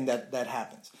another thing that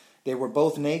happens. They were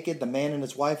both naked, the man and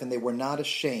his wife, and they were not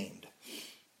ashamed.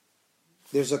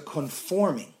 There's a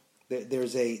conforming.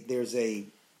 There's a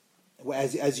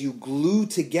as you glue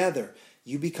together,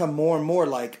 you become more and more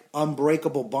like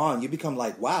unbreakable bond. You become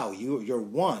like, wow, you're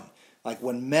one. Like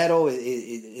when metal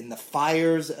in the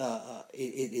fires,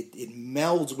 it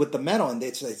melds with the metal, and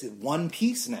it's one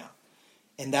piece now.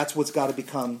 And that's what's got to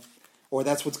become, or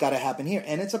that's what's got to happen here.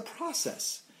 And it's a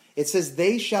process. It says,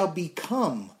 they shall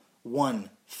become one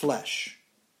flesh.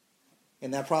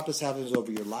 And that process happens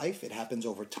over your life. It happens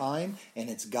over time, and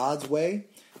it's God's way.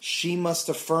 She must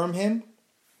affirm him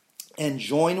and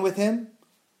join with him.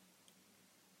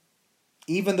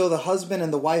 Even though the husband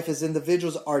and the wife as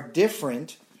individuals are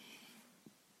different,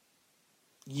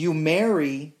 you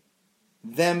marry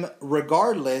them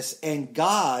regardless, and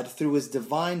God, through his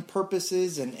divine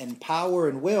purposes and power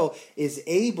and will, is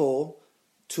able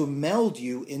to meld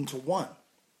you into one,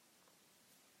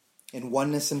 in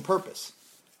oneness and purpose.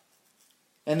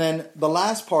 And then the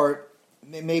last part,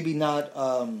 maybe not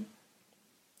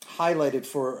highlighted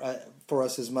for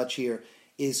us as much here,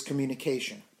 is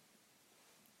communication.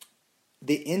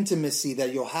 The intimacy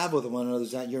that you'll have with one another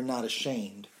is that you're not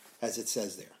ashamed, as it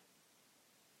says there.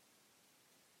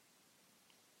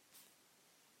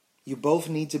 You both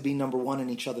need to be number one in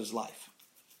each other's life.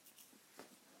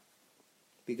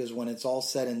 Because when it's all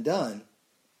said and done,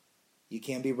 you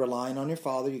can't be relying on your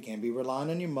father, you can't be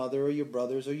relying on your mother or your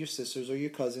brothers or your sisters or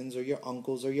your cousins or your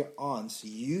uncles or your aunts.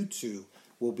 You two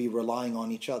will be relying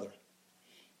on each other.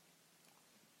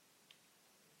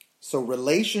 So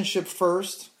relationship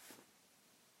first,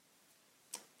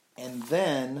 and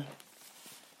then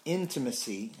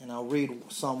intimacy. And I'll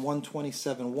read Psalm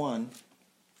 127:1.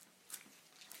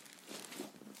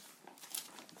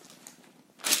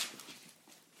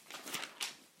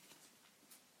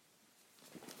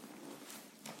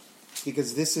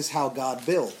 Because this is how God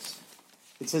builds.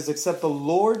 It says, except the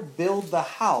Lord build the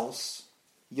house,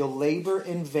 you'll labor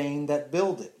in vain that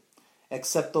build it.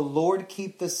 Except the Lord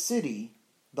keep the city,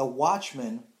 the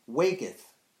watchman waketh,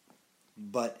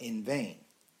 but in vain.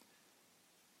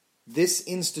 This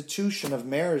institution of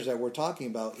marriage that we're talking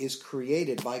about is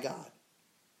created by God.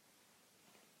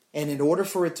 And in order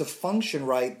for it to function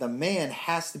right, the man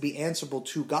has to be answerable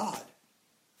to God,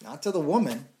 not to the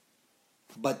woman.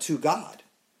 but to God.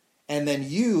 And then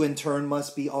you, in turn,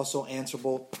 must be also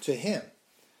answerable to him.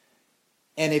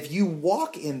 And if you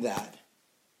walk in that,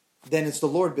 then it's the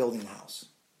Lord building the house.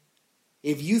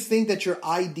 If you think that your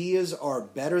ideas are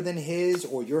better than his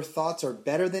or your thoughts are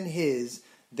better than his,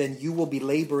 then you will be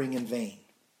laboring in vain.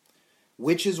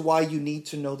 Which is why you need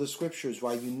to know the scriptures,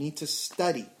 why you need to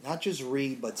study. Not just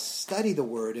read, but study the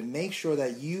word and make sure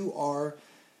that you are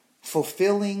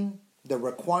fulfilling the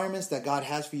requirements that God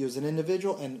has for you as an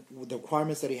individual and the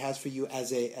requirements that he has for you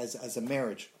as a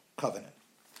marriage covenant.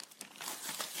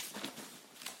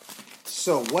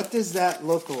 So what does that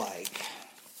look like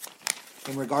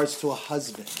in regards to a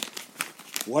husband?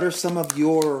 What are some of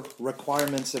your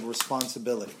requirements of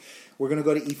responsibility? We're going to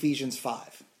go to Ephesians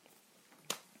 5.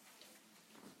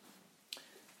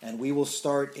 And we will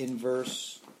start in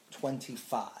verse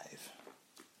 25.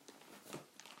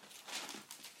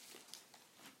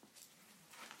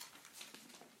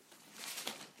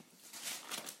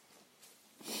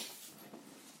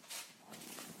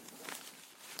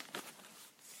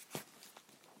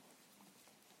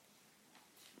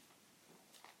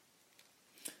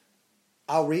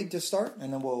 I'll read to start,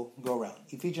 and then we'll go around.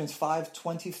 Ephesians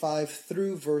 5:25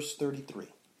 through verse 33.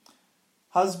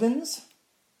 Husbands,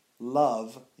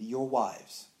 love your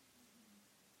wives,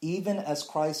 even as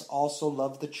Christ also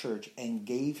loved the church and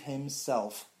gave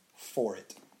himself for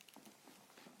it,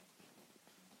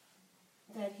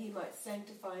 that he might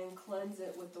sanctify and cleanse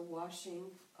it with the washing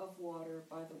of water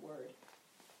by the word,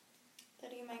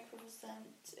 that he might present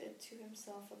it to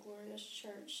himself a glorious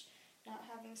church, not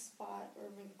having spot or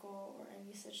wrinkle or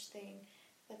any such thing,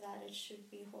 but that it should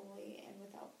be holy and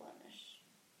without blemish.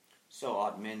 So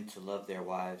ought men to love their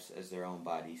wives as their own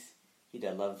bodies. He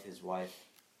that loveth his wife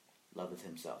loveth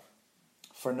himself.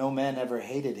 For no man ever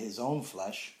hated his own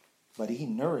flesh, but he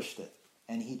nourished it,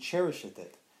 and he cherisheth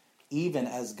it, even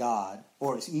as God,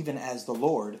 or even as the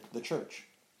Lord, the church.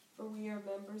 For we are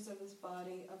members of his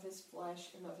body, of his flesh,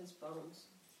 and of his bones.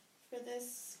 For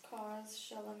this cause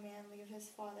shall a man leave his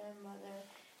father and mother,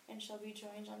 and shall be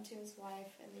joined unto his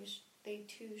wife, and they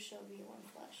two shall be one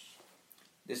flesh.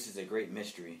 This is a great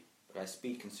mystery, but I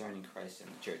speak concerning Christ and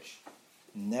the church.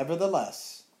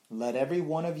 Nevertheless, let every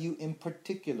one of you in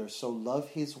particular so love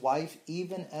his wife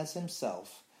even as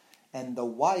himself, and the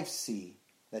wife see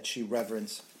that she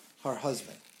reverence her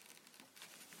husband.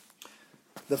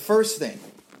 The first thing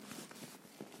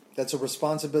that's a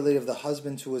responsibility of the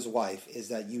husband to his wife is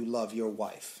that you love your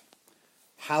wife.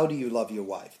 How do you love your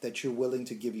wife? That you're willing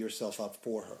to give yourself up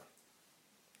for her,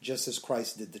 just as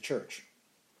Christ did the church.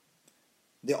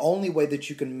 The only way that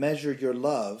you can measure your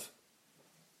love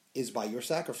is by your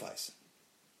sacrifice.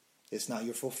 It's not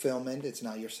your fulfillment, it's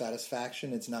not your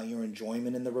satisfaction, it's not your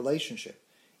enjoyment in the relationship.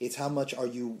 It's how much are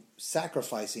you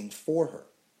sacrificing for her.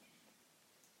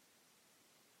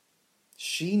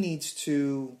 She needs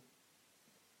to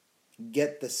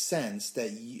get the sense that,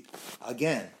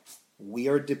 again, we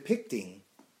are depicting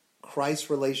Christ's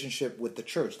relationship with the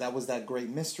church. That was that great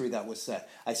mystery that was set.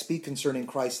 I speak concerning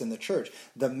Christ and the church.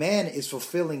 The man is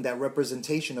fulfilling that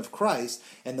representation of Christ,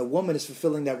 and the woman is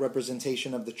fulfilling that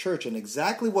representation of the church. And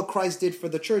exactly what Christ did for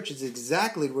the church is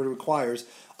exactly what it requires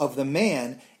of the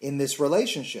man in this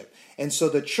relationship. And so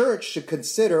the church should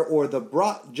consider,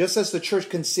 just as the church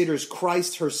considers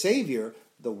Christ her Savior,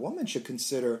 the woman should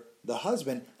consider the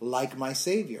husband like my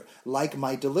Savior, like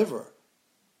my deliverer.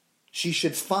 She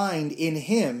should find in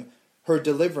him her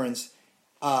deliverance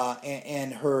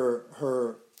and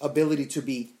her ability to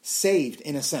be saved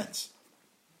in a sense.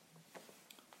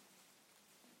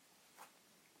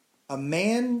 A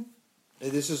man,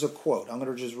 this is a quote, I'm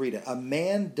going to just read it. A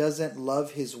man doesn't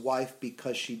love his wife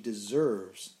because she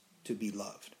deserves to be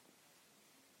loved.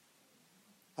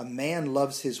 A man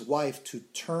loves his wife to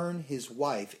turn his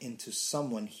wife into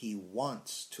someone he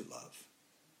wants to love.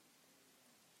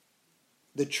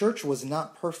 The church was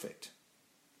not perfect.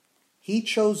 He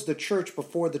chose the church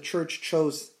before the church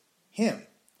chose him.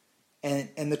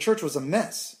 And the church was a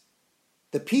mess.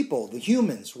 The people, the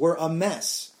humans, were a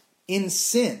mess in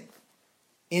sin,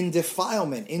 in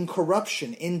defilement, in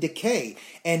corruption, in decay.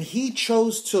 And he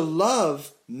chose to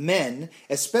love men,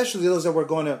 especially those that were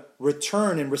going to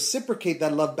return and reciprocate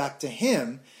that love back to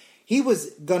him. He was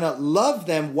going to love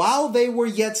them while they were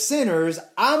yet sinners.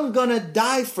 I'm going to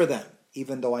die for them.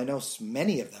 Even though I know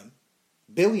many of them,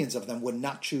 billions of them, would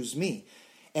not choose me.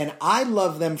 And I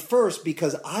love them first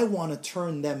because I want to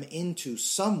turn them into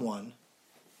someone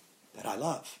that I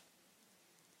love.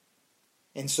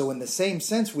 And so in the same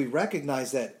sense, we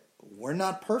recognize that we're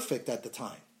not perfect at the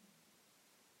time.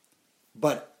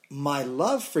 But my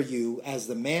love for you, as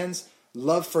the man's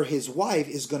love for his wife,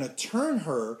 is going to turn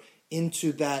her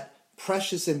into that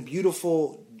precious and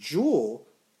beautiful jewel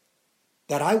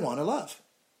that I want to love.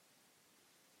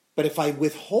 But if I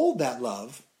withhold that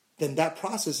love, then that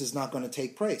process is not going to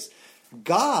take place.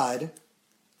 God,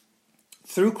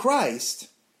 through Christ,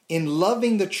 in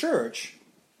loving the church,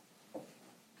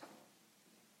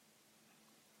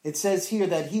 it says here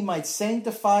that he might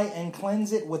sanctify and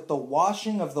cleanse it with the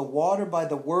washing of the water by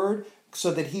the word,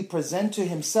 so that he present to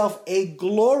himself a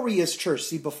glorious church.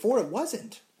 See, before it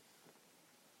wasn't.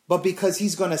 But because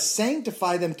he's going to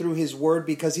sanctify them through his word,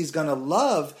 because he's going to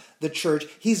love the church,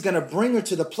 he's going to bring her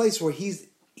to the place where he's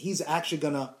actually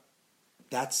going to,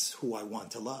 that's who I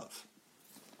want to love.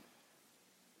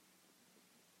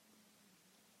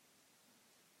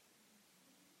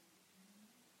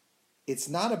 It's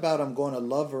not about I'm going to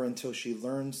love her until she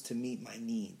learns to meet my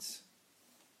needs.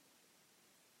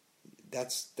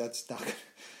 That's not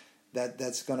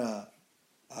that's going to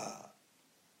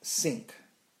sink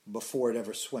before it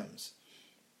ever swims.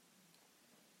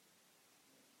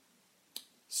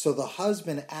 So the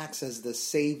husband acts as the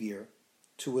savior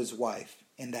to his wife,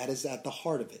 and that is at the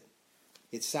heart of it.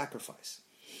 It's sacrifice.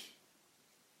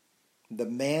 The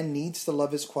man needs to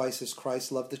love his wife as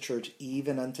Christ loved the church,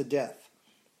 even unto death.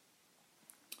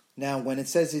 Now, when it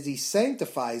says that he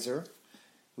sanctifies her,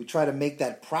 we try to make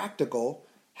that practical.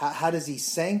 How does he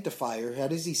sanctify her? How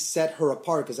does he set her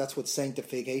apart? Because that's what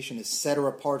sanctification is, set her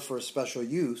apart for a special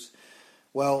use.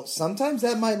 Well, sometimes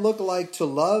that might look like to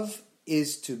love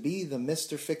is to be the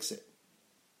Mr. Fix-It.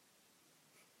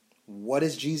 What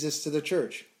is Jesus to the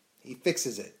church? He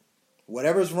fixes it.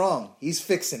 Whatever's wrong, he's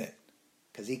fixing it.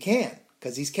 Because he can.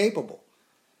 Because he's capable.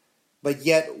 But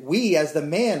yet we, as the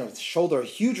man, shoulder a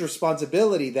huge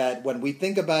responsibility that when we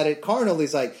think about it carnally,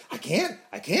 it's like, I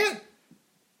can't.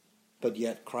 But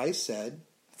yet Christ said,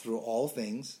 through all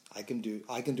things, I can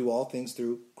do all things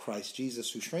through Christ Jesus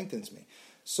who strengthens me.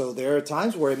 So there are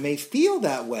times where it may feel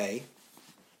that way,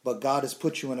 but God has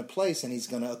put you in a place and he's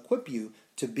going to equip you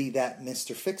to be that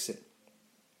Mr. Fix-It.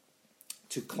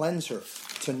 To cleanse her,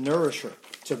 to nourish her,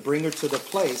 to bring her to the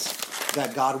place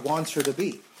that God wants her to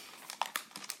be.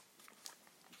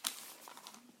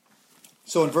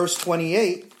 So in verse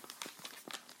 28,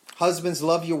 husbands,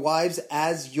 love your wives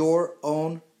as your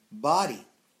own body.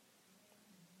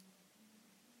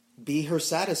 Be her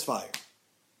satisfier.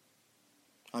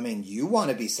 I mean, you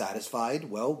want to be satisfied.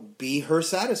 Well, be her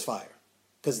satisfier.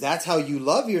 Because that's how you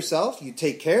love yourself. You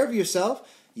take care of yourself.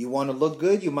 You want to look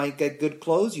good. You might get good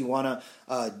clothes. You want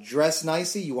to dress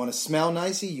nicely. You want to smell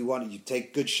nicely. You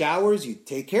take good showers. You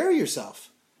take care of yourself.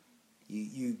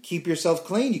 You keep yourself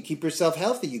clean. You keep yourself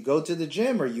healthy. You go to the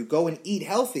gym or you go and eat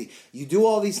healthy. You do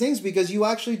all these things because you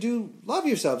actually do love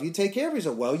yourself. You take care of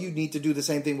yourself. Well, you need to do the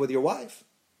same thing with your wife.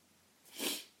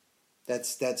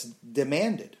 That's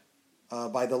demanded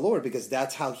by the Lord because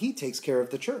that's how he takes care of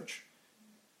the church.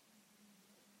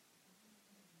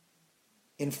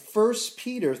 In 1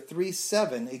 Peter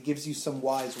 3:7, it gives you some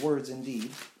wise words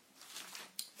indeed.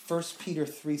 1 Peter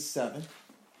 3:7.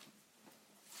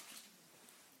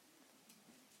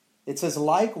 It says,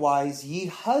 likewise, ye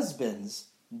husbands,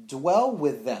 dwell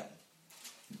with them.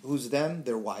 Who's them?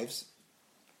 Their wives.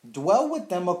 Dwell with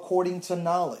them according to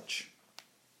knowledge,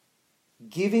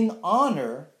 giving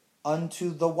honor unto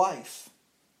the wife,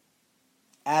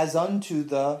 as unto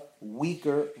the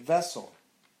weaker vessel,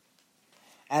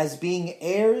 as being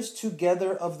heirs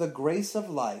together of the grace of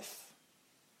life,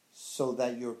 so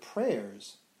that your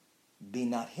prayers be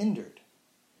not hindered.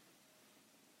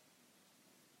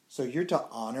 So you're to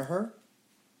honor her.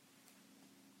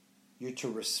 You're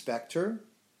to respect her.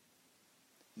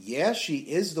 Yeah, she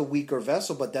is the weaker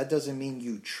vessel, but that doesn't mean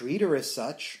you treat her as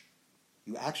such.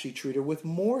 You actually treat her with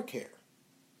more care,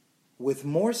 with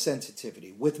more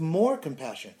sensitivity, with more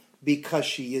compassion, because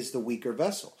she is the weaker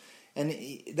vessel. And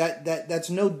that's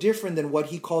no different than what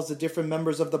he calls the different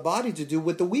members of the body to do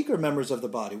with the weaker members of the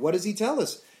body. What does he tell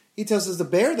us? He tells us to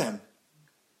bear them.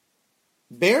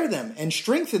 Bear them and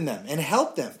strengthen them and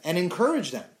help them and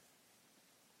encourage them.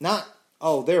 Not,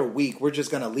 oh, they're weak, we're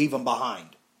just going to leave them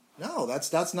behind. No,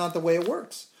 that's not the way it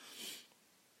works.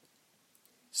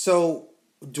 So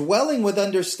dwelling with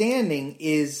understanding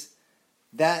is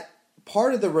that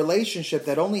part of the relationship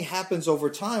that only happens over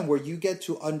time where you get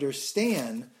to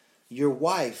understand your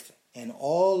wife and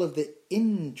all of the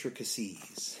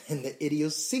intricacies and the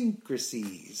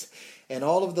idiosyncrasies and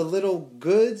all of the little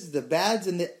goods, the bads,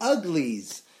 and the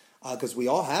uglies, because we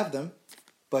all have them,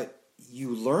 but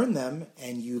you learn them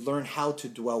and you learn how to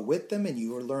dwell with them and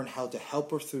you learn how to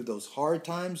help her through those hard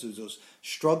times, those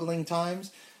struggling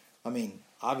times. I mean,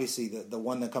 obviously the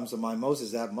one that comes to mind most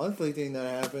is that monthly thing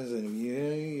that happens, and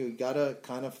you got to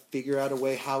kind of figure out a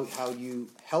way how you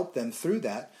help them through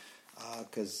that.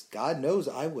 Because God knows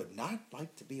I would not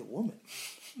like to be a woman.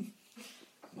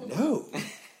 No.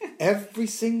 Every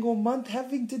single month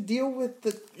having to deal with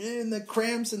the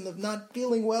cramps and the not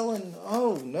feeling well, and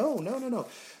no.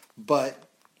 But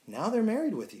now they're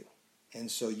married with you. And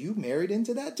so you married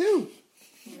into that too.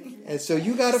 And so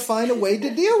you got to find a way to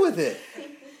deal with it.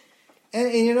 And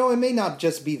it may not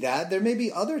just be that. There may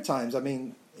be other times. I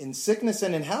mean, in sickness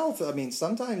and in health, I mean,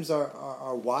 sometimes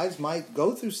our wives might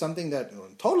go through something that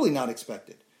totally not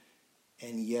expected.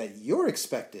 And yet you're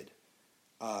expected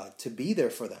to be there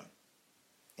for them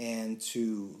and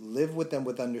to live with them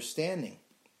with understanding.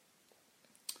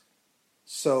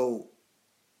 So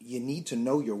you need to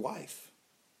know your wife.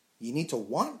 You need to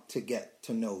want to get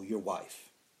to know your wife.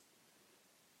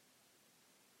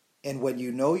 And when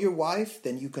you know your wife,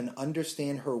 then you can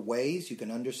understand her ways, you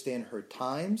can understand her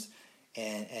times,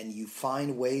 and you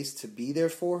find ways to be there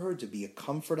for her, to be a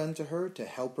comfort unto her, to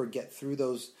help her get through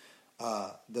those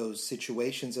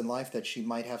situations in life that she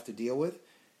might have to deal with.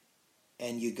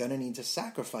 And you're going to need to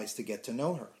sacrifice to get to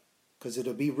know her. Because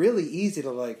it'll be really easy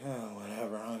to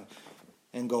whatever,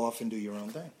 and go off and do your own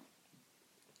thing.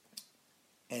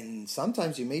 And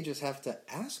sometimes you may just have to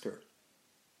ask her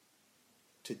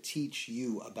to teach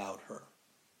you about her.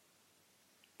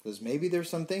 Because maybe there's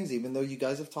some things, even though you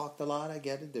guys have talked a lot, I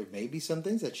get it, there may be some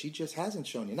things that she just hasn't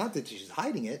shown you. Not that she's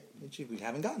hiding it, we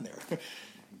haven't gotten there.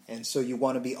 And so you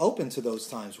want to be open to those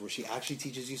times where she actually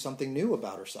teaches you something new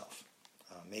about herself.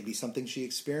 Maybe something she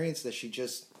experienced that she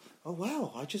just, oh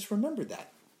wow, I just remembered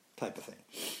that type of thing.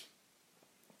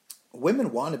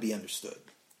 Women want to be understood.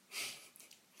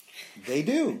 They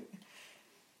do.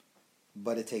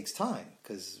 But it takes time,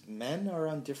 because men are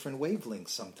on different wavelengths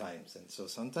sometimes. And so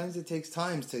sometimes it takes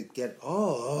time to get,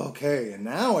 okay, and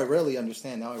now I really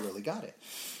understand, now I really got it.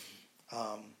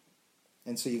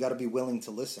 And so you got to be willing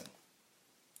to listen.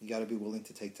 You got to be willing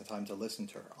to take the time to listen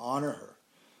to her, honor her.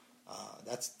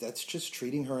 That's just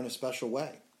treating her in a special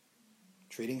way.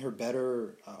 Treating her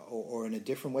better or in a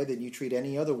different way than you treat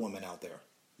any other woman out there.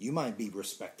 You might be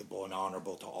respectable and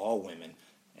honorable to all women,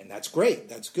 and that's great,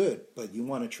 that's good, but you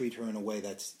want to treat her in a way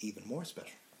that's even more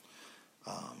special.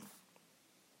 I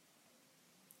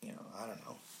don't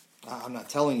know. I'm not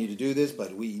telling you to do this,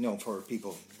 but for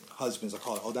people, husbands are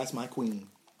called, that's my queen.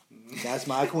 That's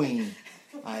my queen.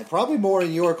 Probably more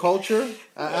in your culture.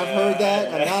 I've heard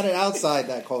that. I'm not outside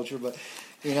that culture, but,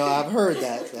 I've heard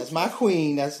that. That's my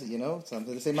queen. That's,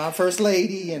 something to say, my first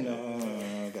lady.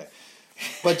 Okay.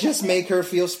 But just make her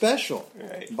feel special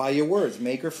by your words.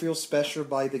 Make her feel special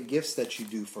by the gifts that you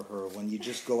do for her when you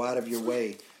just go out of your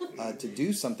way to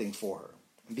do something for her.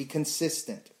 Be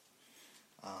consistent.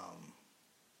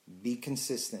 Be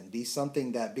consistent. Be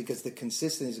something that, because the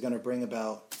consistency is going to bring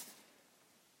about,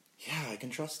 I can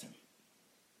trust him.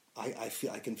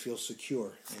 I can feel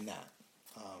secure in that.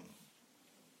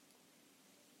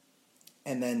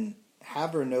 And then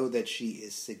have her know that she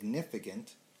is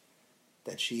significant,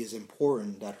 that she is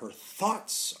important, that her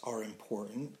thoughts are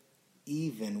important,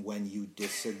 even when you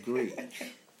disagree.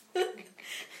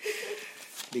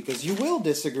 Because you will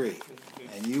disagree.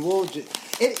 And you will...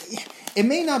 It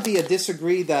may not be a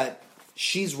disagree that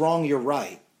she's wrong, you're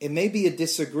right. It may be a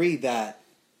disagree that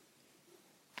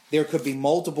there could be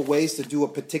multiple ways to do a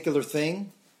particular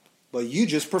thing, but you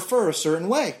just prefer a certain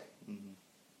way. Mm-hmm.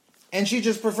 And she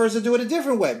just prefers to do it a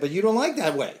different way, but you don't like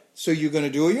that way. So you're going to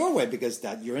do it your way because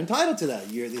that you're entitled to that.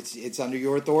 It's under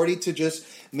your authority to just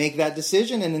make that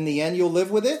decision, and in the end you'll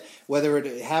live with it, whether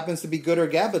it happens to be good or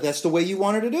bad, but that's the way you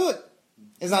want her to do it.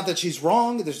 It's not that she's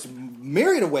wrong. There's a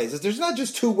myriad of ways. There's not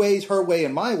just two ways, her way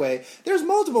and my way. There's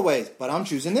multiple ways, but I'm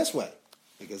choosing this way.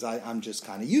 Because I'm just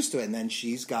kind of used to it. And then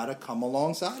she's got to come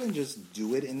alongside and just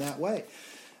do it in that way.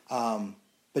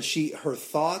 But her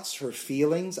thoughts, her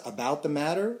feelings about the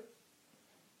matter,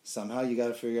 somehow you got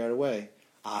to figure out a way.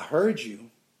 I heard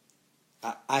you.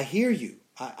 I hear you.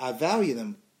 I value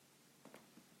them.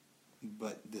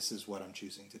 But this is what I'm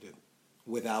choosing to do.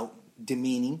 Without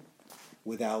demeaning,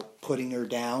 without putting her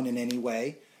down in any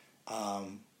way.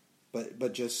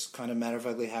 But just kind of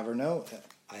matter-of-factly have her know,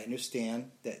 I understand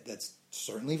that's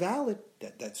certainly valid.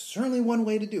 That's certainly one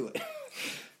way to do it.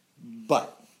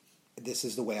 But this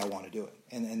is the way I want to do it.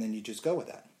 And then you just go with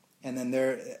that. And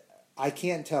then I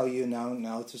can't tell you,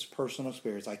 now it's just personal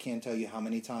experience, I can't tell you how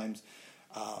many times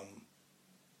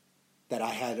that I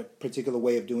had a particular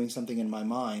way of doing something in my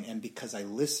mind, and because I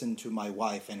listened to my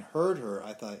wife and heard her,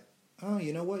 I thought, oh,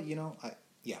 you know what,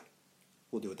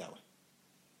 we'll do it that way.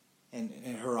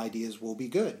 and her ideas will be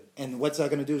good. And what's that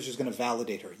going to do is just going to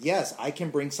validate her. Yes, I can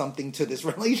bring something to this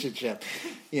relationship,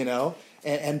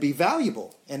 and be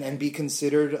valuable and be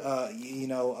considered,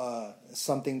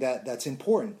 something that's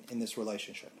important in this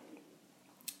relationship.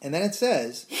 And then it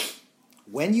says,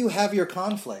 when you have your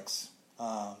conflicts,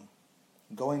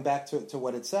 going back to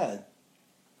what it said,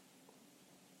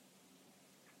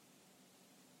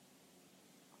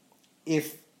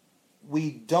 if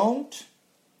we don't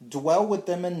dwell with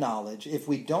them in knowledge, if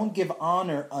we don't give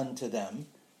honor unto them,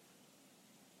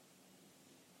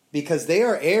 because they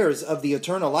are heirs of the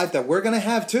eternal life that we're going to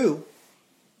have too.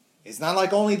 It's not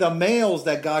like only the males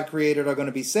that God created are going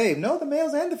to be saved. No, the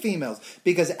males and the females.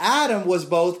 Because Adam was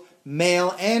both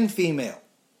male and female.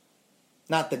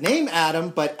 Not the name Adam,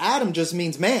 but Adam just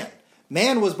means man.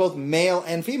 Man was both male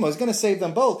and female. He's going to save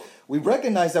them both. We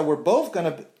recognize that we're both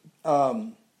going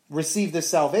to receive this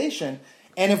salvation.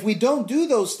 And if we don't do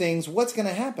those things, what's going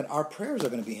to happen? Our prayers are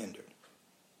going to be hindered.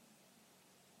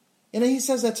 And he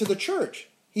says that to the church.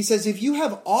 He says, if you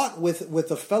have aught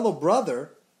with a fellow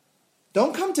brother,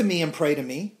 don't come to me and pray to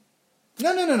me.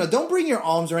 No. Don't bring your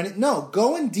alms or anything. No,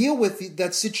 go and deal with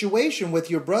that situation with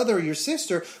your brother or your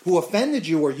sister who offended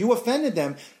you or you offended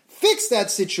them. Fix that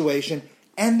situation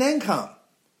and then come.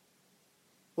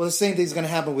 Well, the same thing's going to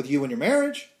happen with you in your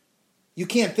marriage. You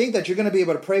can't think that you're going to be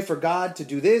able to pray for God to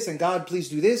do this and God, please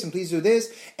do this and please do this.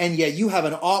 And yet you have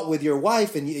an ought with your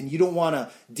wife and you don't want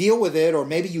to deal with it. Or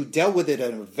maybe you dealt with it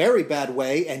in a very bad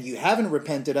way and you haven't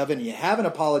repented of it and you haven't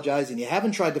apologized and you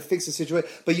haven't tried to fix the situation.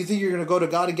 But you think you're going to go to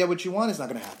God and get what you want. It's not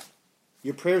going to happen.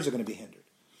 Your prayers are going to be hindered.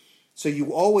 So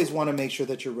you always want to make sure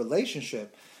that your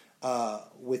relationship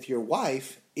with your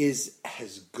wife is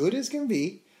as good as can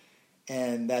be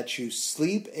and that you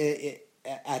sleep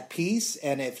at peace,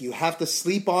 and if you have to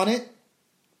sleep on it,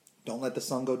 don't let the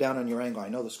sun go down on your anger. I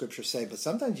know the scriptures say, but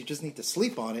sometimes you just need to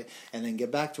sleep on it and then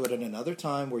get back to it at another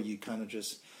time where you kind of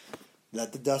just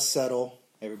let the dust settle.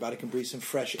 Everybody can breathe some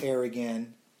fresh air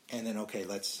again, and then okay,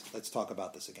 let's talk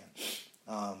about this again.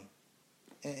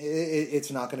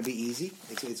 It's not going to be easy.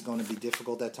 It's going to be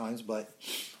difficult at times, but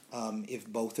if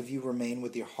both of you remain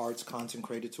with your hearts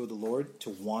consecrated to the Lord, to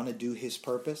want to do His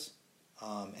purpose,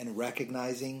 and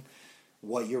recognizing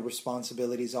what your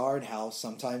responsibilities are and how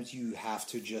sometimes you have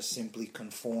to just simply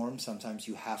conform, sometimes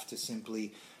you have to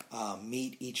simply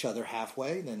meet each other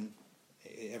halfway, then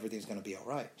everything's going to be all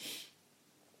right.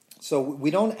 So we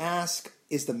don't ask,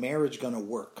 is the marriage going to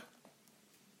work?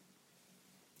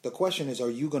 The question is,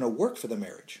 are you going to work for the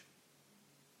marriage?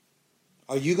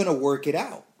 Are you going to work it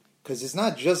out? Because it's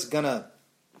not just going to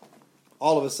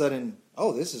all of a sudden,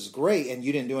 oh, this is great, and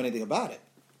you didn't do anything about it.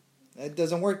 It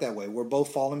doesn't work that way. We're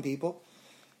both fallen people.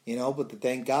 But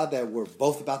thank God that we're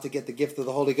both about to get the gift of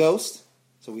the Holy Ghost.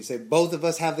 So we say both of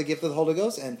us have the gift of the Holy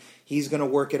Ghost, and He's going to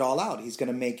work it all out. He's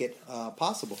going to make it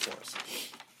possible for us.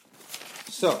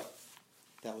 So,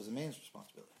 that was a man's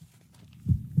responsibility.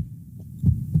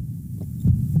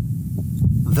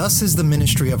 Thus is the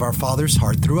ministry of our Father's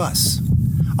heart through us.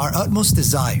 Our utmost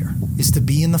desire is to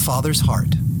be in the Father's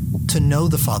heart, to know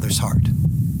the Father's heart,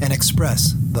 and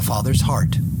express the Father's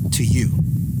heart to you.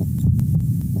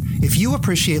 If you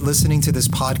appreciate listening to this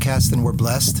podcast and were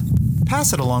blessed,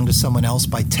 pass it along to someone else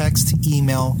by text,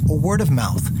 email, or word of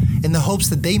mouth in the hopes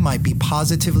that they might be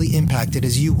positively impacted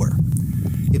as you were.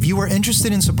 If you are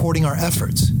interested in supporting our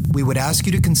efforts, we would ask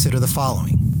you to consider the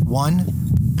following.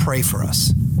 1, pray for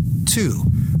us. 2,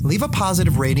 leave a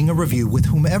positive rating or review with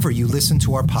whomever you listen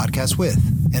to our podcast with.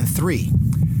 And 3,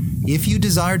 if you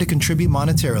desire to contribute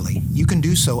monetarily, you can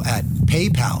do so at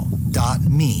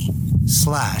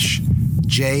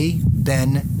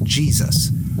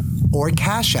paypal.me/JBenJesus or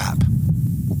Cash App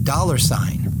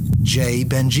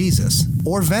 $JBenJesus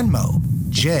or Venmo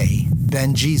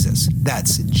JBenJesus.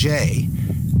 That's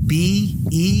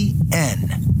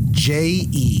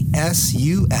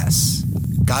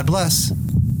JBenJesus. God bless.